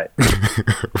outside.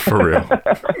 For real.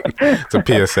 It's a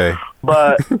PSA.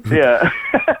 But, yeah.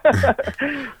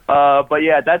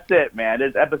 That's it, man.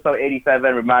 This is episode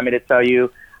 87. Remind me to tell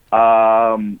you.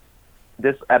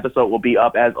 This episode will be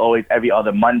up, as always, every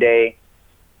other Monday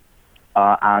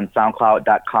on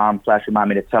SoundCloud.com/Remind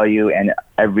Me to Tell You and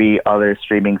every other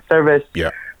streaming service. Yeah.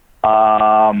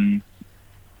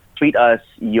 Tweet us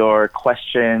your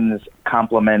questions,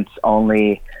 compliments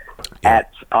only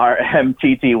at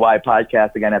RMTTY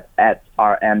Podcast. Again, it's at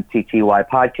RMTTY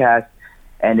Podcast.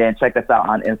 And then check us out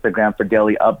on Instagram for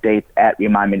daily updates at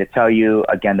Remind Me to Tell You.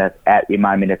 Again, that's at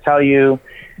Remind Me to Tell You.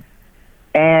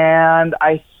 And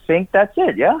I think that's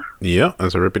it, yeah? Yeah,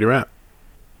 that's a rippity rap.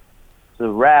 It's a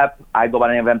wrap. I go by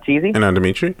the name of Teezy. And I'm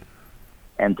Dimitri.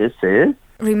 And this is...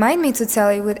 Remind Me to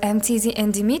Tell You with Teezy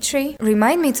and Dimitri.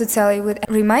 Remind Me to Tell You with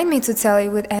Remind Me to Tell You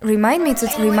with Remind Me to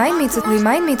Remind Me to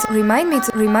Remind Me to Remind Me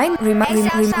to Remind Me to Tell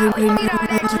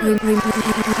You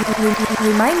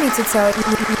Remind Me to Tell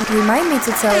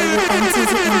You with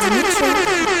Teezy and Dimitri.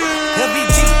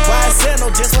 LBG, YSL,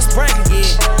 no just what's bragging,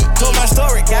 yeah. Told my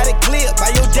story, got it clear by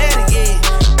your daddy, yeah.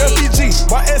 LBG,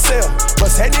 YSL,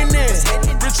 what's happening there?